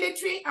Nigerian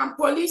military and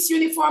police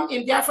uniform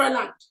in Biafra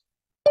land.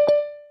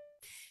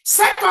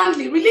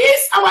 Secondly,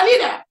 release our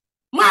leader,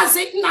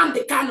 Mazi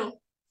Nnamdi Kanu.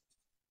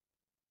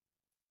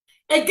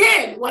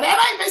 Again,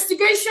 whatever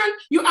investigation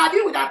you are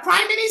doing with our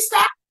prime minister,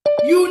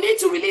 you need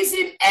to release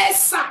him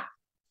ASAP.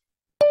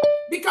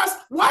 Because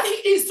what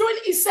he is doing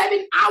is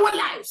saving our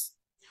lives.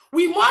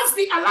 We must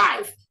be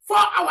alive for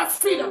our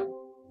freedom.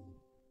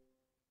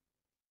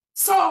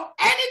 So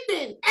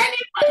anything,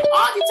 anybody,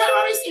 all the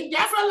terrorists in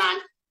Biafra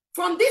land,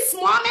 from this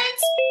moment,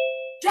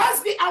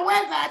 just be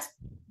aware that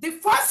the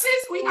forces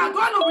we are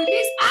going to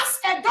release as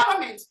a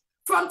government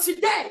from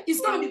today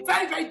is going to be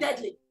very, very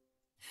deadly.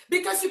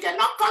 Because you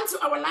cannot come to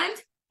our land,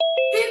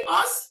 kill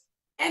us,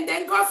 and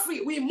then go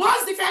free. We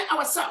must defend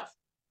ourselves.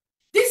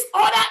 This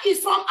order is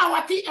from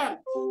our PM.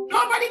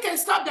 Nobody can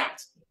stop that.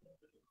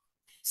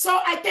 So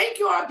I thank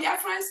you all,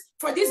 Biafrans,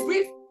 for this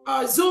brief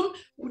Zoom.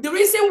 The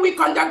reason we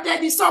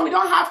conducted this, so we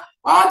don't have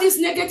all these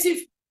negative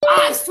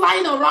eyes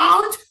flying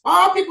around,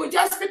 all people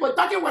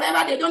talking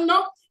whatever they don't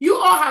know. You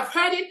all have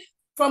heard it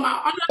from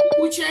our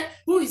honorable Uche,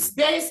 who is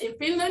based in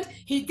Finland.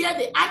 He gave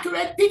the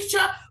accurate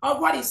picture of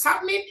what is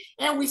happening,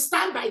 and we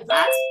stand by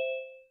that.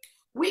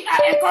 We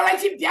are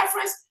encouraging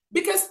Biafrans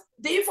because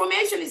the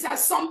information is that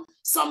some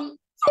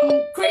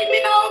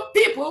criminal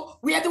people,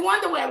 we are the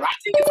ones that were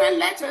writing different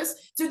letters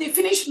to the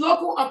Finnish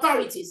local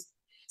authorities.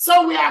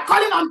 So we are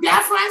calling on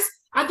Biafrans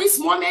at this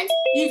moment.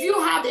 If you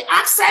have the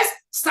access,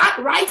 start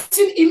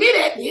writing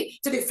immediately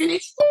to the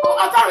Finnish local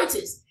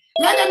authorities.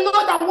 Let them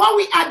know that what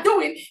we are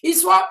doing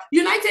is what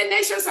United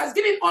Nations has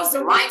given us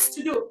the right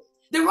to do,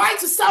 the right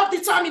to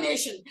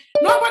self-determination.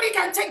 Nobody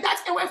can take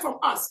that away from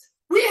us.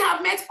 We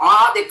have met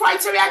all the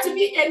criteria to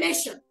be a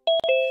nation.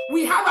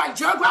 We have a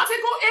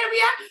geographical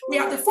area. We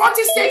have the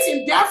 40 states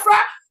in Biafra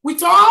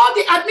with all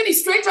the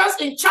administrators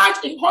in charge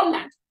in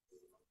Homeland.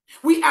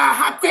 We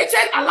have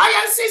created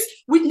alliances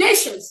with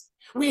nations.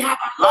 We have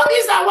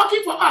lobbies that are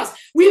working for us.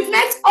 We've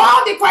met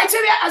all the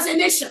criteria as a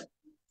nation.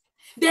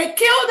 They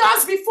killed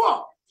us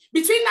before,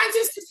 between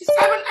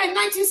 1967 and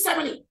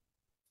 1970.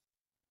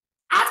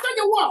 After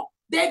the war,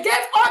 they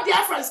gave all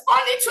Biafrans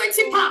only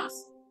 20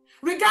 pounds,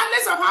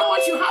 regardless of how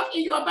much you have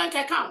in your bank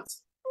account.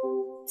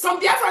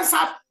 Some Biafrans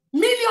have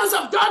millions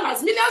of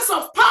dollars, millions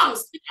of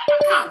pounds in their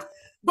account.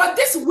 But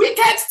this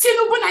wicked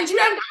Tinubu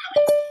Nigerian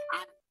government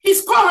and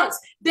his cohorts,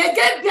 they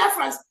gave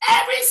Biafrans,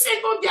 every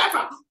single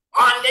Biafran,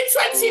 only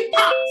 20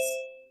 pounds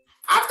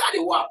after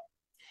the war.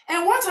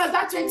 And what has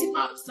that 20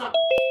 pounds done?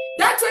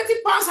 That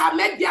 20 pounds have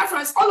made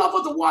Biafrans all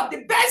over the world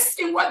the best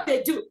in what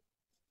they do.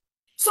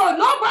 So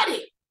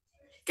nobody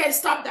can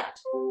stop that.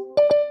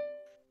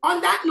 On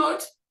that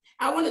note,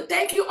 I want to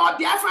thank you all,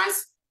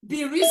 Biafrans.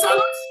 Be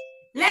resolute.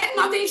 Let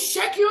nothing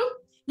shake you.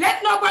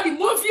 Let nobody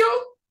move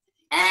you.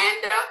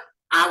 And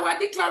our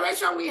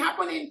declaration will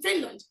happen in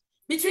Finland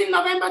between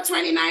November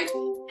 29th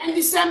and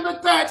December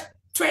 3rd,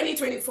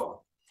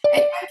 2024.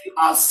 And thank you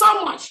all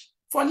so much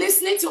for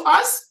listening to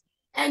us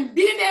and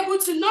being able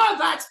to know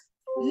that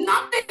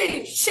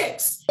nothing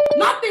shakes,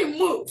 nothing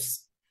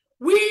moves.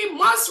 We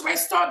must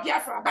restore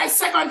Biafra by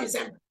 2nd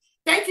December.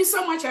 Thank you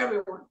so much,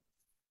 everyone.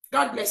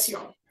 God bless you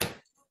all.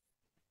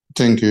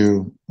 Thank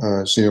you,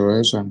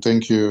 COS, and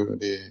thank you,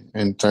 the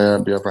entire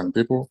Biafran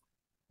people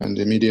and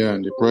the media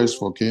and the press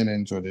for keying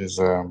into these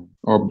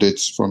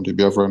updates from the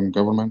Biafran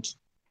government.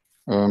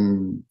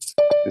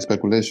 The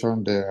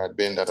speculation there had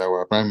been that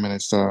our prime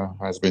minister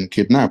has been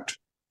kidnapped.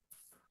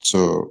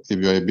 So if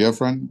you're a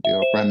Biafran,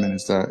 your prime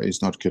minister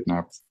is not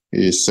kidnapped.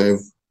 He is safe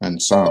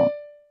and sound.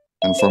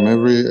 And from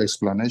every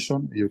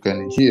explanation, you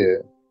can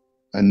hear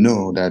and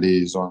know that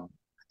he is on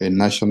a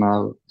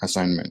national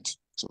assignment.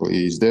 So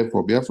he is there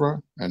for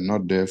Biafra and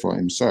not there for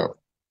himself.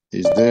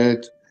 He's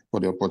there for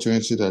the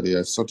opportunity that he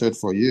has sorted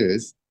for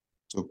years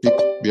to pick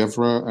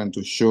Biafra and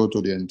to show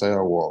to the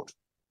entire world.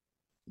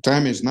 The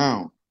time is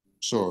now.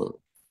 So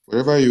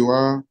wherever you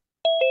are,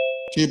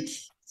 keep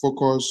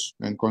focus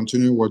and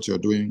continue what you're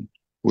doing.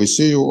 We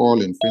see you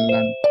all in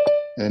Finland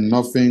and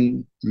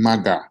nothing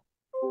MAGA.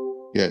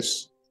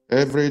 Yes,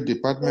 every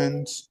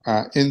department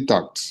are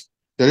intact.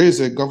 There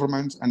is a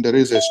government and there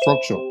is a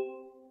structure.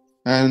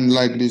 And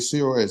like the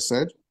COS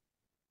said,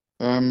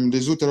 the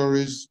zoo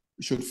terrorists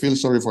should feel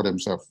sorry for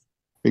themselves,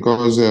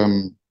 because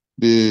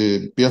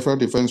the Biafra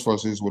Defense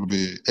Forces will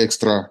be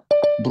extra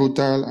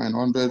brutal and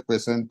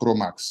 100%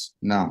 pro-max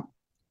now,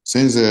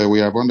 since we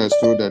have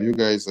understood that you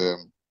guys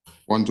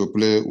want to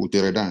play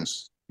Utere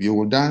dance. You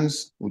will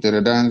dance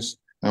Utere dance,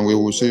 and we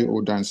will see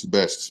who dances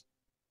best.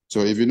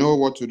 So if you know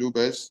what to do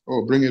best,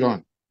 oh, bring it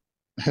on.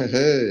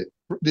 Hey,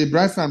 the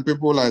Biafran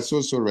people are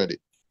so ready.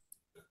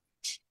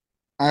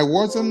 I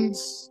wasn't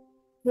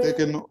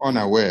taken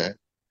unaware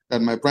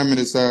that my prime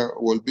minister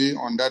will be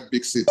on that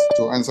big seat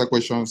to answer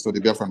questions to the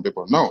Biafran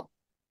people. No,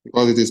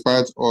 because it is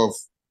part of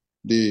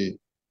the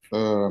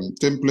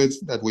template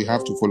that we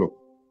have to follow.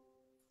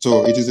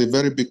 So it is a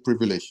very big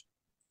privilege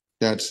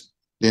that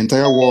the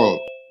entire world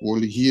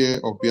will hear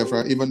of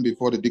Biafra even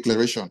before the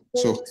declaration.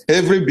 So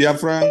every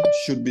Biafran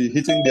should be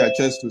hitting their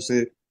chest to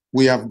say,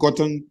 we have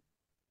gotten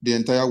the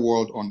entire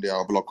world on their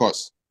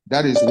blockhouse.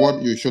 That is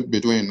what you should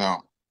be doing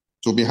now.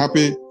 So be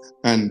happy,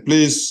 and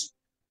please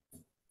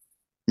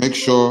make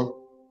sure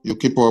you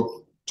keep up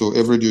to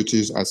every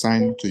duties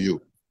assigned to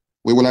you.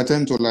 We will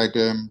attend to like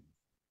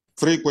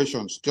 3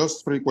 questions,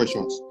 just 3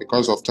 questions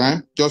because of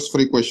time, just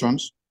 3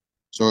 questions.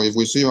 So if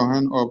we see your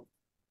hand up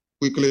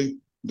quickly,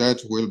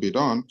 that will be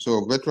done.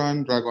 So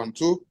Veteran Dragon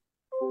 2,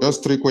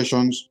 just 3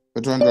 questions.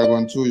 Veteran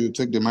Dragon 2, you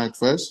take the mic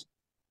first.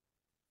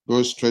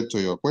 Go straight to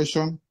your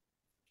question.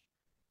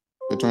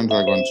 Veteran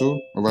Dragon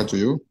 2, over to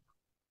you.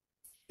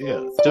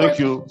 Yeah, thank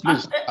you.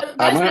 Please.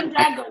 Veteran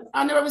Dragon,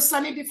 Honorable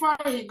Sonny, before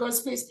he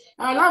goes, please.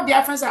 A lot of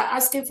Biafrans are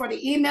asking for the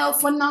email,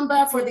 phone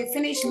number for the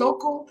Finnish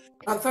local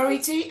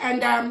authority.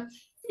 And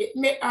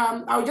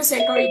I would just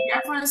encourage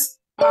Biafrans,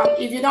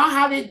 if you don't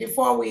have it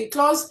before we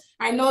close,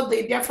 I know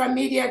the Biafra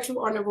media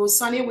through Honorable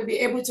Sonny will be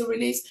able to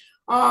release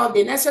all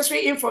the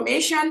necessary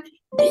information,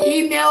 the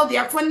email,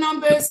 their phone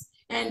numbers,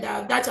 and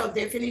that of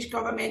the Finnish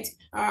government,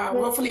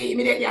 hopefully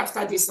immediately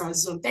after this on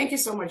Zoom. Thank you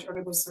so much,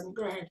 Honorable Sonny.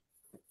 Go ahead.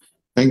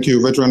 Thank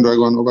you. Veteran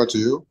Dragon, over to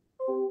you.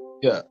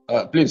 Yeah,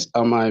 please,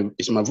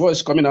 is my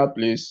voice coming out,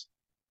 please?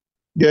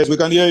 Yes, we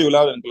can hear you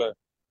loud and clear.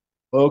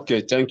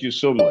 Okay, thank you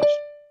so much.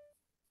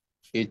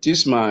 It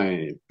is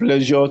my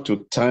pleasure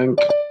to thank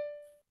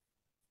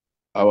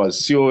our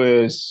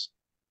COS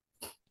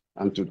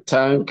and to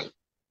thank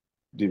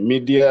the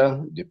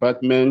media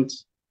department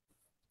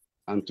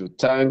and to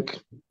thank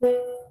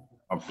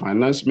our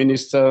finance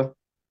minister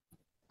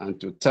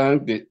and to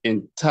thank the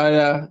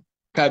entire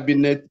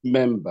cabinet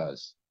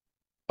members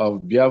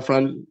of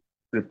Biafran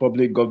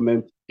Republic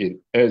government in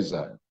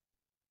exile.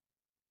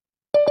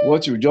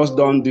 What you've just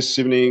done this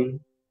evening,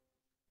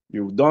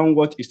 you've done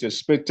what is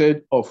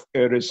expected of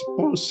a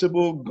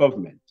responsible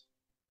government.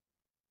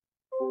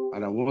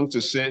 And I want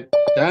to say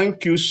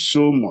thank you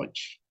so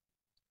much.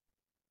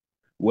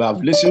 We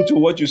have listened to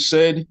what you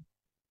said,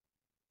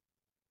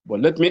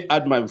 but let me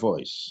add my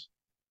voice.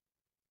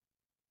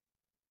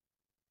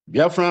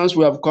 Biafrans,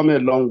 we have come a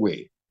long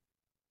way.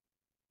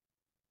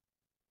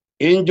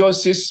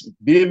 Injustice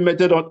being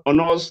meted on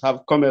us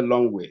have come a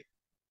long way.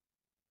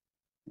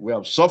 We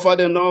have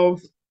suffered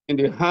enough in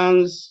the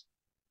hands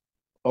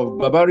of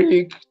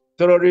barbaric,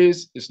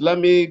 terrorist,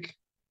 Islamic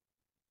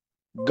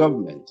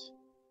government.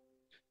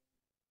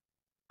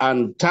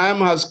 And time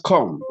has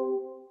come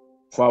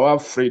for our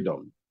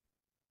freedom.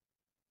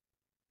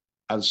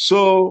 And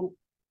so,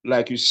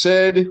 like you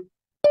said,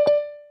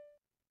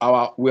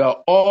 we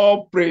are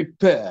all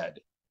prepared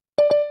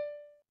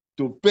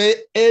to pay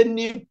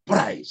any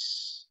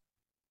price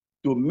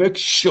to make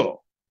sure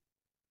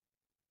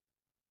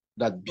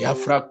that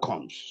Biafra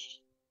comes.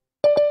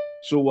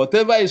 So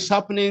whatever is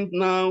happening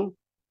now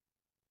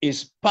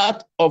is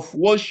part of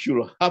what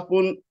should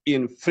happen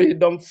in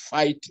freedom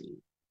fighting.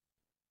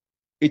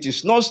 It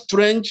is not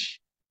strange.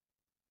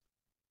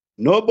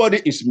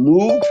 Nobody is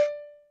moved.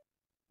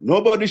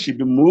 Nobody should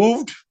be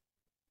moved.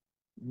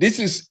 This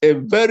is a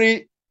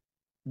very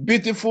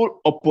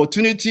beautiful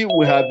opportunity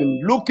we have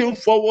been looking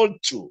forward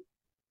to.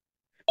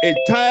 A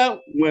time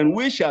when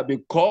we shall be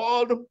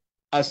called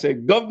as a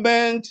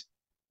government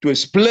to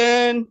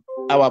explain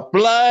our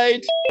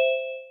plight,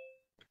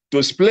 to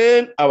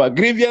explain our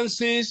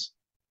grievances,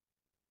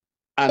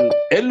 and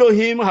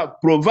Elohim have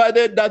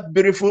provided that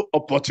beautiful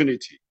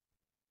opportunity.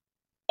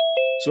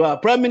 So our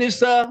Prime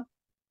Minister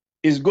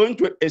is going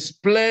to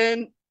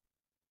explain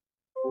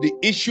the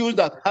issues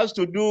that has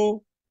to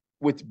do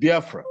with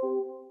Biafra.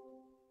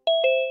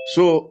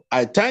 So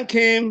I thank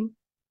him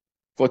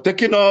for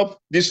taking up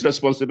this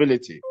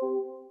responsibility.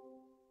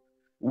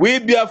 We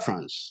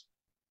Biafrans,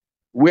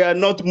 we are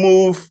not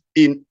moved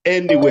in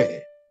any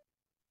way.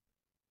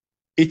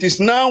 It is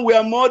now we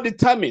are more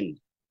determined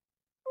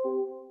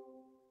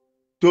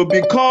to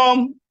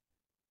become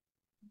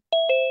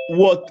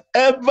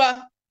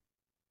whatever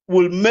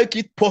will make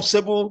it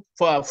possible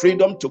for our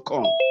freedom to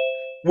come.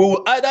 We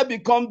will either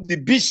become the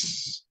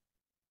beasts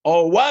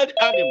or wild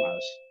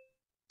animals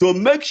to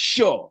make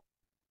sure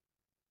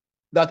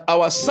that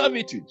our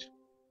servitude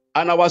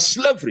and our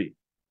slavery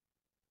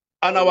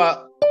and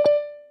our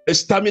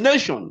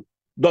extermination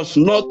does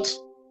not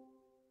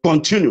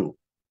continue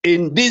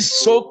in this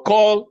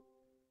so-called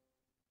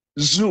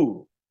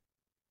zoo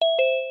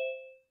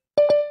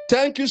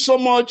thank you so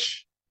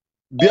much,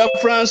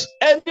 Biafrans,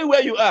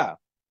 anywhere you are,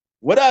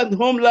 whether at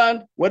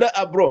homeland, whether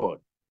abroad,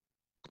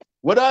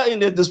 whether in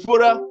the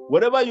diaspora,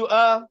 wherever you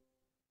are.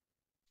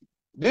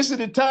 This is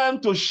the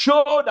time to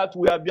show that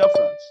we are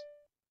Biafrans.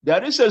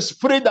 There is a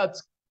spirit that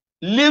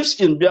lives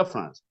in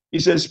Biafrans.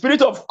 It's a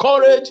spirit of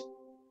courage.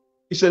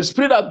 It's a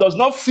spirit that does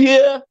not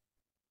fear.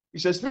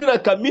 It's a spirit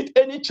that can meet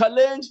any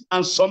challenge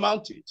and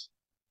surmount it.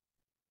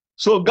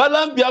 So,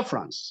 gallant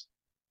Biafrans,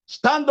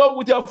 stand up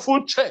with your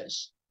full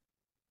chest.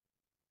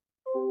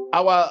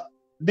 Our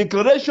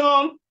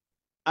declaration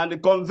and the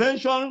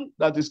convention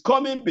that is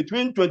coming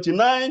between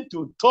 29th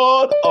to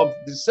 3rd of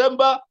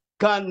December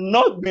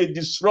cannot be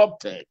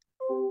disrupted.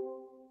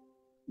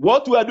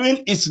 What we are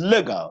doing is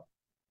legal.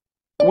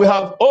 We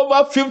have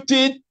over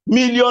 50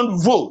 million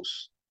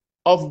votes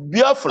of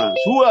Biafrans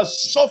who are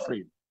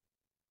suffering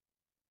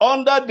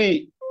under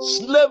the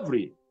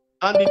slavery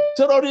and the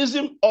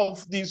terrorism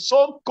of the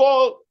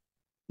so-called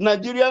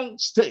Nigerian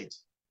state.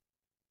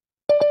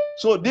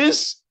 So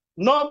this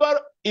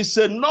number is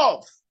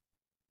enough.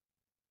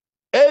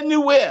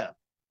 Anywhere,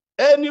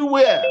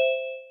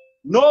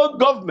 no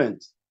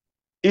government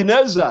in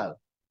exile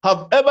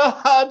have ever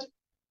had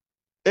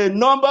a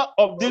number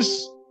of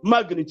this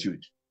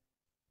magnitude.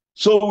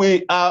 So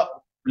we are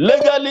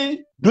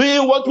legally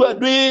doing what we are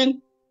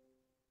doing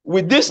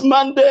with this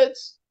mandate.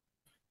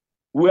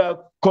 We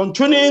are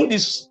continuing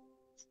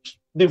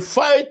the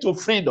fight to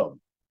freedom.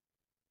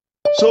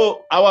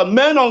 So our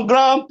men on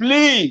ground,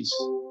 please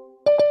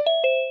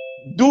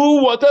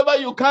do whatever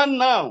you can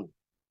now.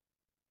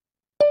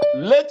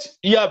 Let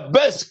your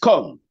best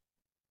come.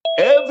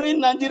 Every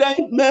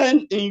Nigerian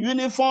man in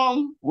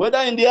uniform, whether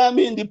in the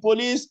army, in the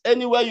police,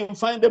 anywhere you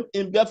find them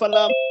in Biafra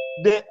land,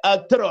 they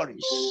are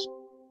terrorists.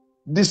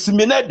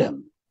 Disseminate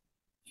them.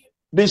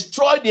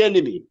 Destroy the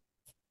enemy.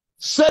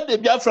 Set the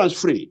Biafrans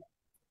free.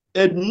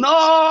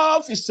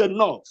 Enough is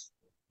enough.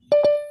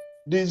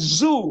 The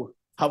zoo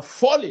have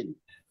fallen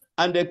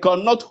and they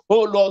cannot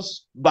hold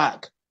us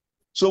back.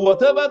 So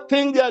whatever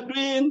thing they are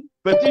doing,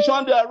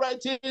 petition they are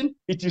writing,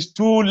 it is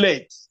too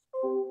late.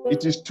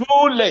 It is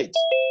too late.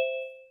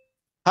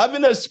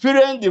 Having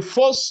experienced the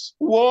first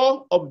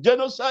war of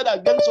genocide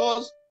against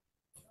us,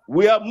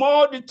 we are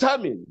more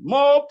determined,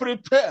 more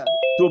prepared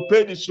to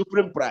pay the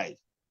supreme price.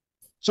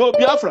 So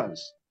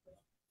Biafrans,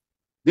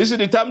 this is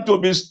the time to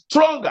be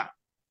stronger,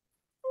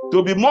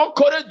 to be more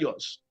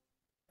courageous.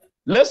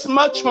 Let's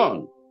march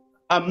on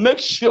and make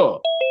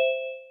sure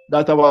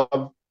that our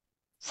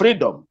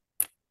freedom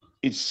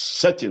is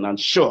certain and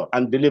sure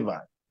and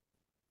delivered.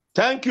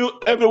 Thank you,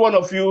 every one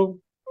of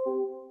you.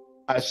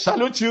 I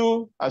salute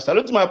you. I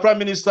salute my Prime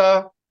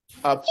Minister.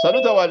 I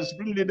salute our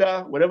Supreme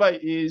Leader, wherever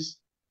he is.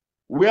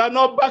 We are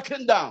not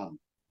backing down.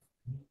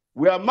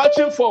 We are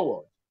marching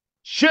forward.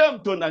 Shame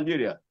to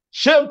Nigeria.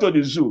 Shame to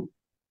the zoo.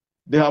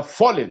 They have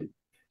fallen.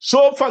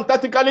 So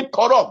fantastically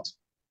corrupt,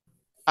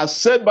 as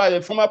said by the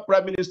former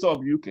Prime Minister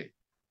of the UK.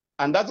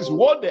 And that is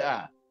what they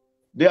are.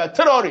 They are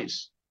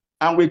terrorists.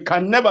 And we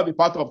can never be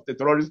part of the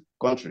terrorist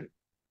country.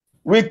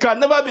 We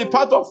can never be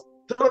part of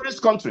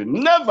terrorist country.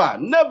 Never,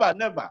 never,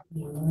 never.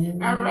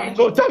 All right.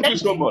 So thank you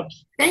so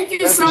much. Thank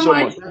you so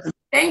much.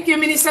 Thank you,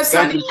 Minister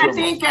Sonny. So I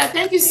think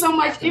thank you so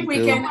much. If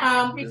we can,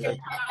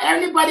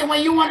 everybody,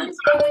 when you want to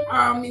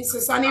talk, Minister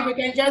Sonny, we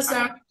can just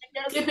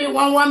keep it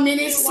 1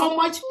 minute. So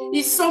much.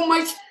 It's so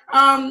much.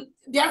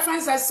 Their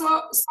friends are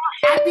so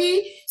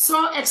happy,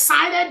 so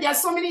excited. There are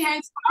so many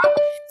hands up.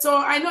 So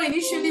I know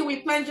initially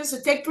we planned just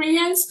to take 3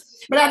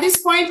 hands, but at this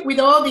point, with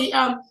all the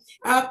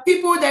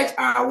people that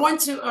want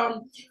to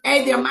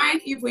add their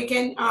mind, if we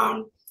can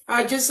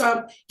just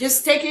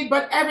take it.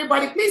 But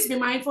everybody, please be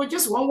mindful.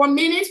 Just 1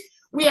 minute.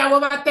 We have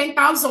over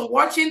 10,000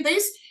 watching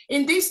this.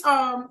 In this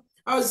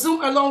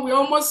Zoom alone, we're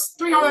almost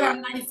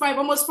 395,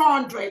 almost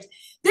 400.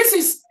 This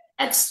is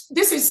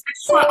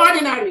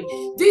extraordinary.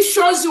 This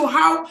shows you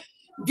how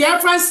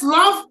Biafrans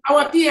love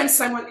our PM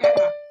Simon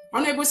Ekpa.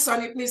 Honorable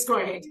Sonny, please go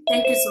ahead.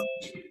 Thank you so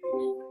much.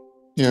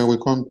 Yeah, we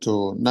come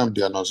to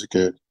Nnamdi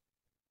Anosike.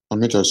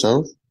 Unmute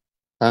yourself.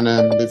 And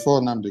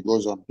before Nnamdi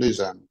goes on, please,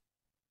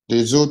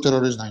 the zoo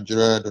terrorist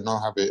Nigeria do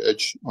not have a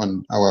edge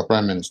on our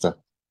Prime Minister.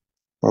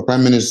 Our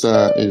Prime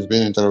Minister is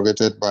being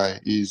interrogated by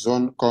his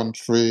own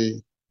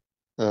country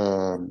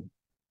government,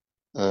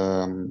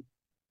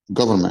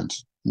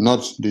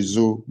 not the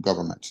zoo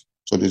government.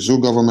 So the zoo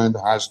government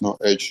has no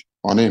edge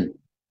on him.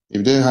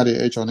 If they had an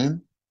edge on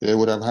him, they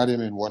would have had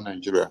him in one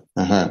Nigeria,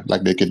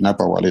 like they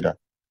kidnapped our leader.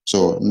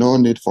 So no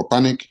need for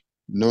panic,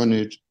 no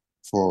need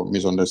for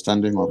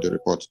misunderstanding of the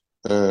report.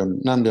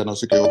 Nnamdi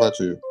Anosike, over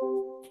to you.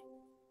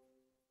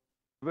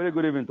 Very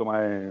good evening to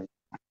my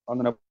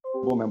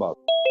honorable members of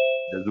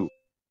the zoo,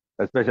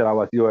 especially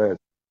our COS,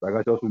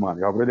 Sagacious woman.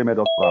 You have really made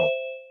us proud.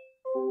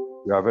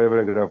 We are very,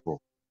 very grateful.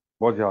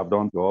 What you have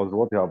done to us,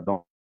 what you have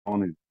done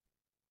is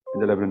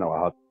indelible in our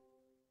heart.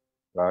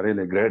 You are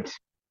really great.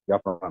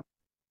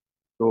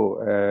 So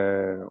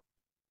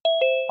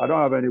I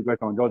don't have any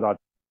question, just that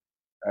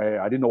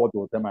I didn't know what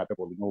to tell my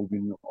people. You know,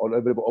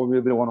 every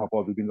one of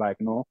us have been like,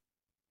 you know,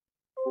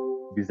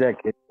 berserk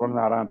running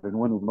around and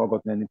when we've not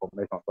gotten any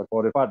information. But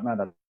for the fact now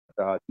that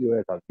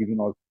COS has given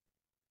us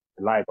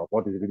the light of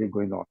what is really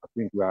going on, I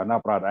think we are now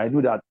proud. I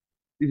knew that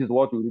this is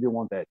what we really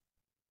wanted.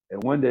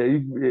 And when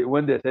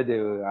they said they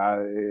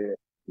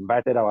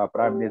invited our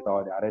prime minister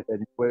or they arrested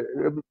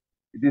him,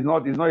 it's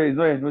not a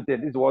new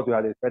thing. This is what we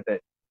had expected.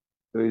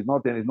 So it's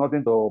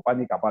nothing to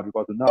panic about,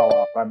 because now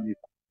our prime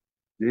minister,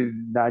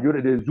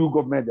 the zoo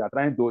government, they are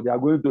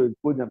going to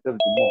expose themselves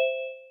more.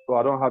 So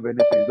I don't have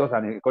anything. It's just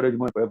an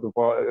encouragement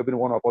for every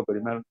one of us to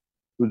remain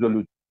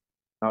resolute.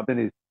 Nothing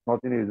is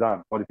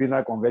done. For the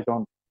final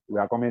convention, we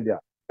are coming there.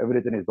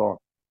 Everything is done.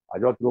 I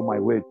just throw my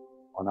weight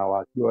on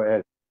our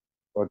COS.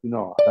 But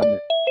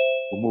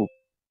to move.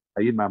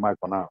 I use my mic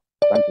for now.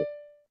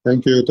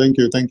 Thank you. Thank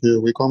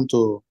you. We come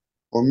to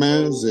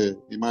Omeze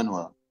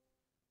Emmanuel.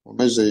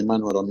 Omeze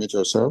Emmanuel, unmute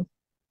yourself.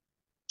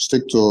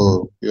 Stick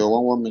to your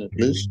 1 minute,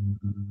 please.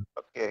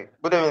 Okay.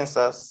 Good evening,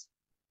 sirs.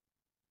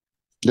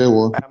 There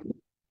we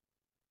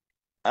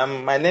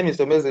my name is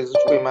Omeze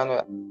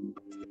Emmanuel.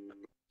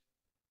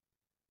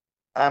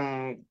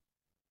 I'm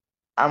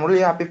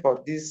really happy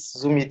for this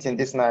Zoom meeting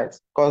this night,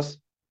 because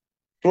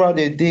throughout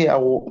the day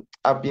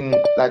I've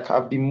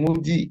been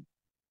moody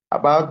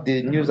about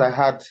the news I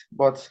had,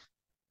 but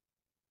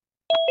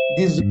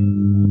this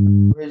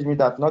encouraged me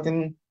that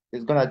nothing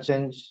is gonna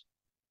change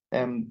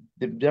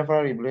the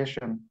Biafra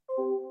revelation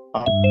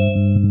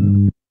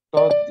on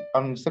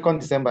 2nd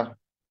December.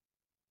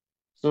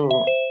 So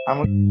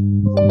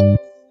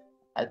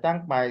I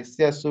thank my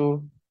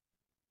CSO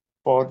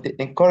for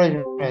the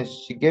encouragement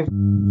she gave.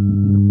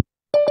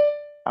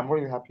 I'm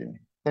really happy.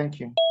 Thank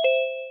you.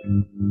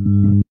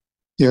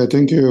 Yeah,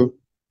 thank you.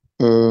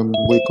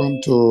 We come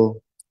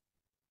to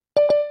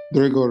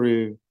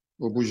Gregory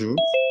Obuju.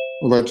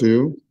 Over to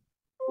you.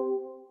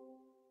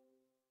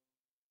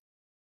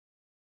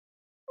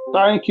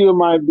 Thank you,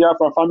 my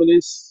Biafra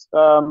families.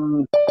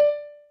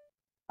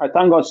 I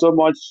thank God so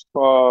much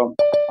for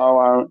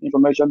our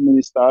information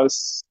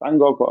ministers. Thank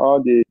God for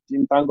all the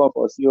team. Thank God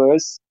for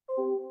COS.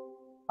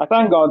 I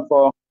thank God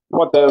for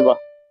whatever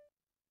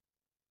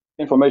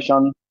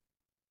information.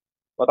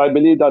 But I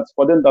believe that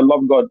for them that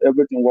love God,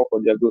 everything works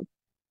for their good.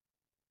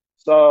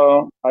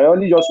 So I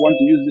only just want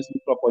to use this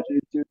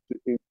opportunity to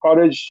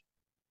encourage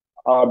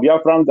our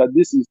Biafrans that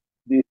this is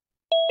the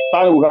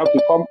time we have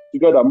to come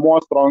together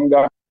more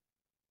stronger,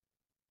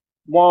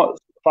 more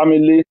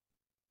family,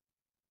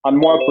 and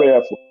more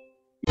prayerful.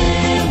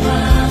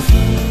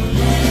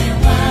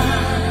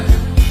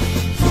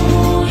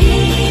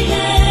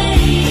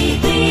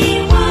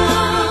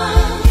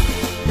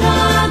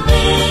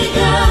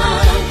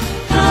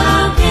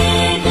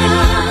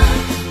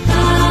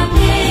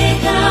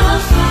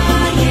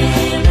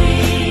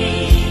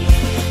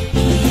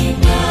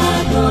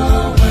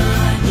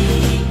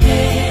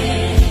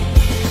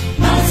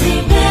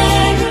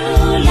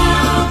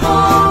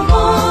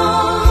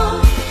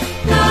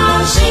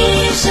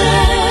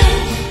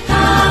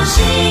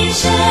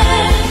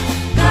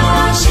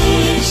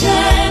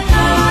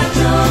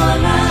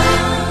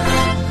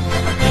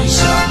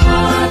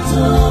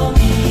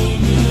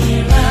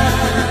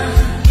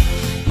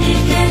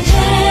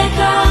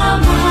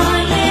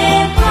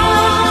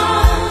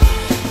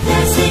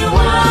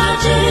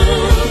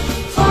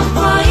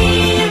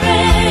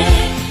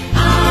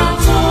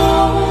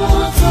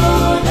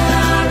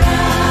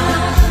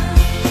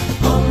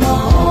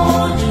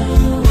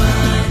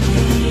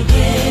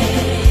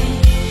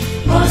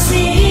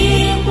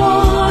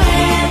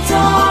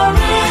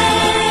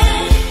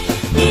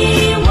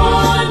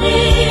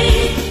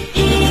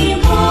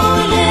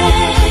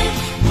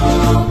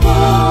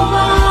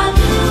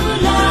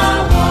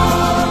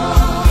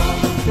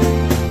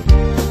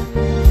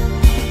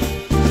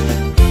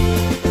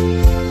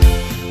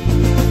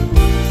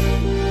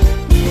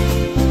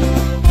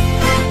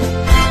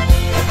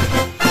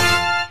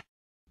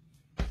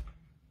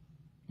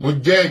 Mo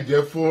jẹ́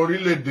ẹ̀jẹ́ fún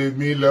orílẹ̀-èdè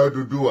mi ilẹ̀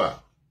Odùduwà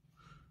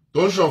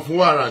tó ṣàn fún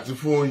wàrà àti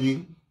fún oyin,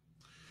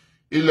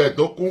 ilẹ̀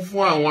tó kún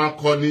fún àwọn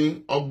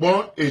akọni ọgbọ́n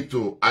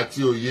ètò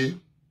àti òye.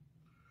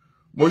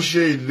 Mo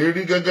ṣe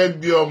ìlérí gẹ́gẹ́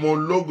bí ọmọ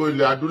ológo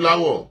ilẹ̀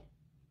adúláwọ̀,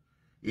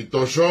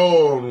 ìtọ̀ṣọ́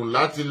oòrùn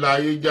láti la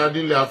ayé já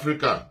nílẹ̀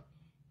Áfíríkà,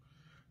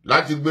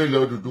 láti gbé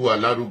ilẹ̀ Odùduwà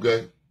lárugẹ.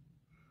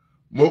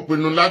 Mo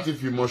pinnu láti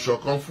fìmọ̀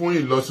ṣọ̀kan fún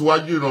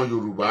ìlọsíwájú ìran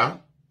Yorùbá.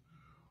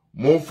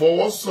 Mo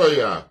fọwọ́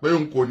sọ̀yà pé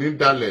n kò ní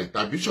dalẹ̀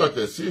tàbí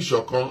ṣọ̀tẹ̀ sí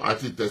ìṣọ̀kan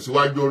àti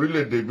ìtẹ̀síwájú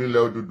orílẹ̀-èdè mi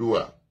ilẹ̀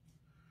Odùduwà.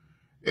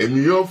 Èmi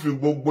yóò fi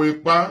gbogbo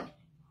ipá,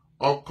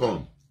 ọkàn,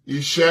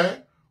 iṣẹ́,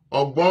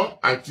 ọgbọ́n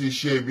àti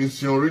ìṣe mi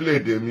sin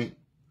orílẹ̀-èdè mi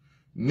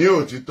ní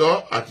òtítọ́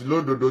àti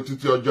lódodo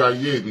títí ọjọ́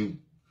ayé mi.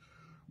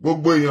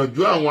 Gbogbo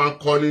ìyànjú àwọn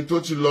akọni tó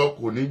ti lọ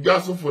kò ní já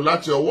sófo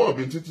láti ọwọ́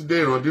mi títí dé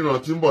ìrandíran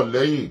tí ń bọ̀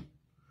lẹ́yìn.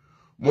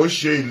 Mo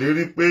ṣe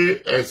ìlérí pé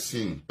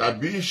ẹ̀sìn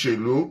tàbí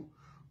ìṣèlú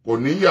kò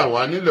ní yà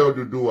wá nílẹ̀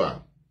Odùduwà.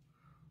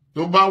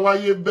 Tó bá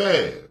wáyé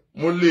bẹ́ẹ̀,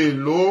 mo lè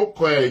lo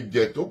ọkàn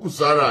ẹ̀jẹ̀ tó kù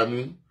sára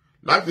mi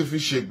láti fi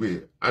ṣègbè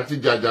àti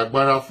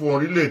jàjàgbara fún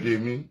orílẹ̀-èdè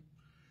mi.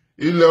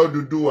 Ilẹ̀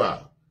Odùduwà,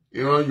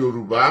 ìran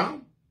Yorùbá,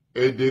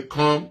 èdè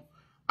kan,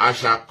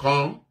 àṣà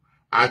kan,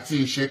 àti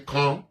ìṣe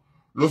kan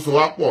ló so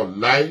wá pọ̀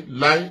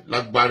láéláé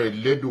lágbára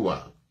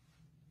Elédùà.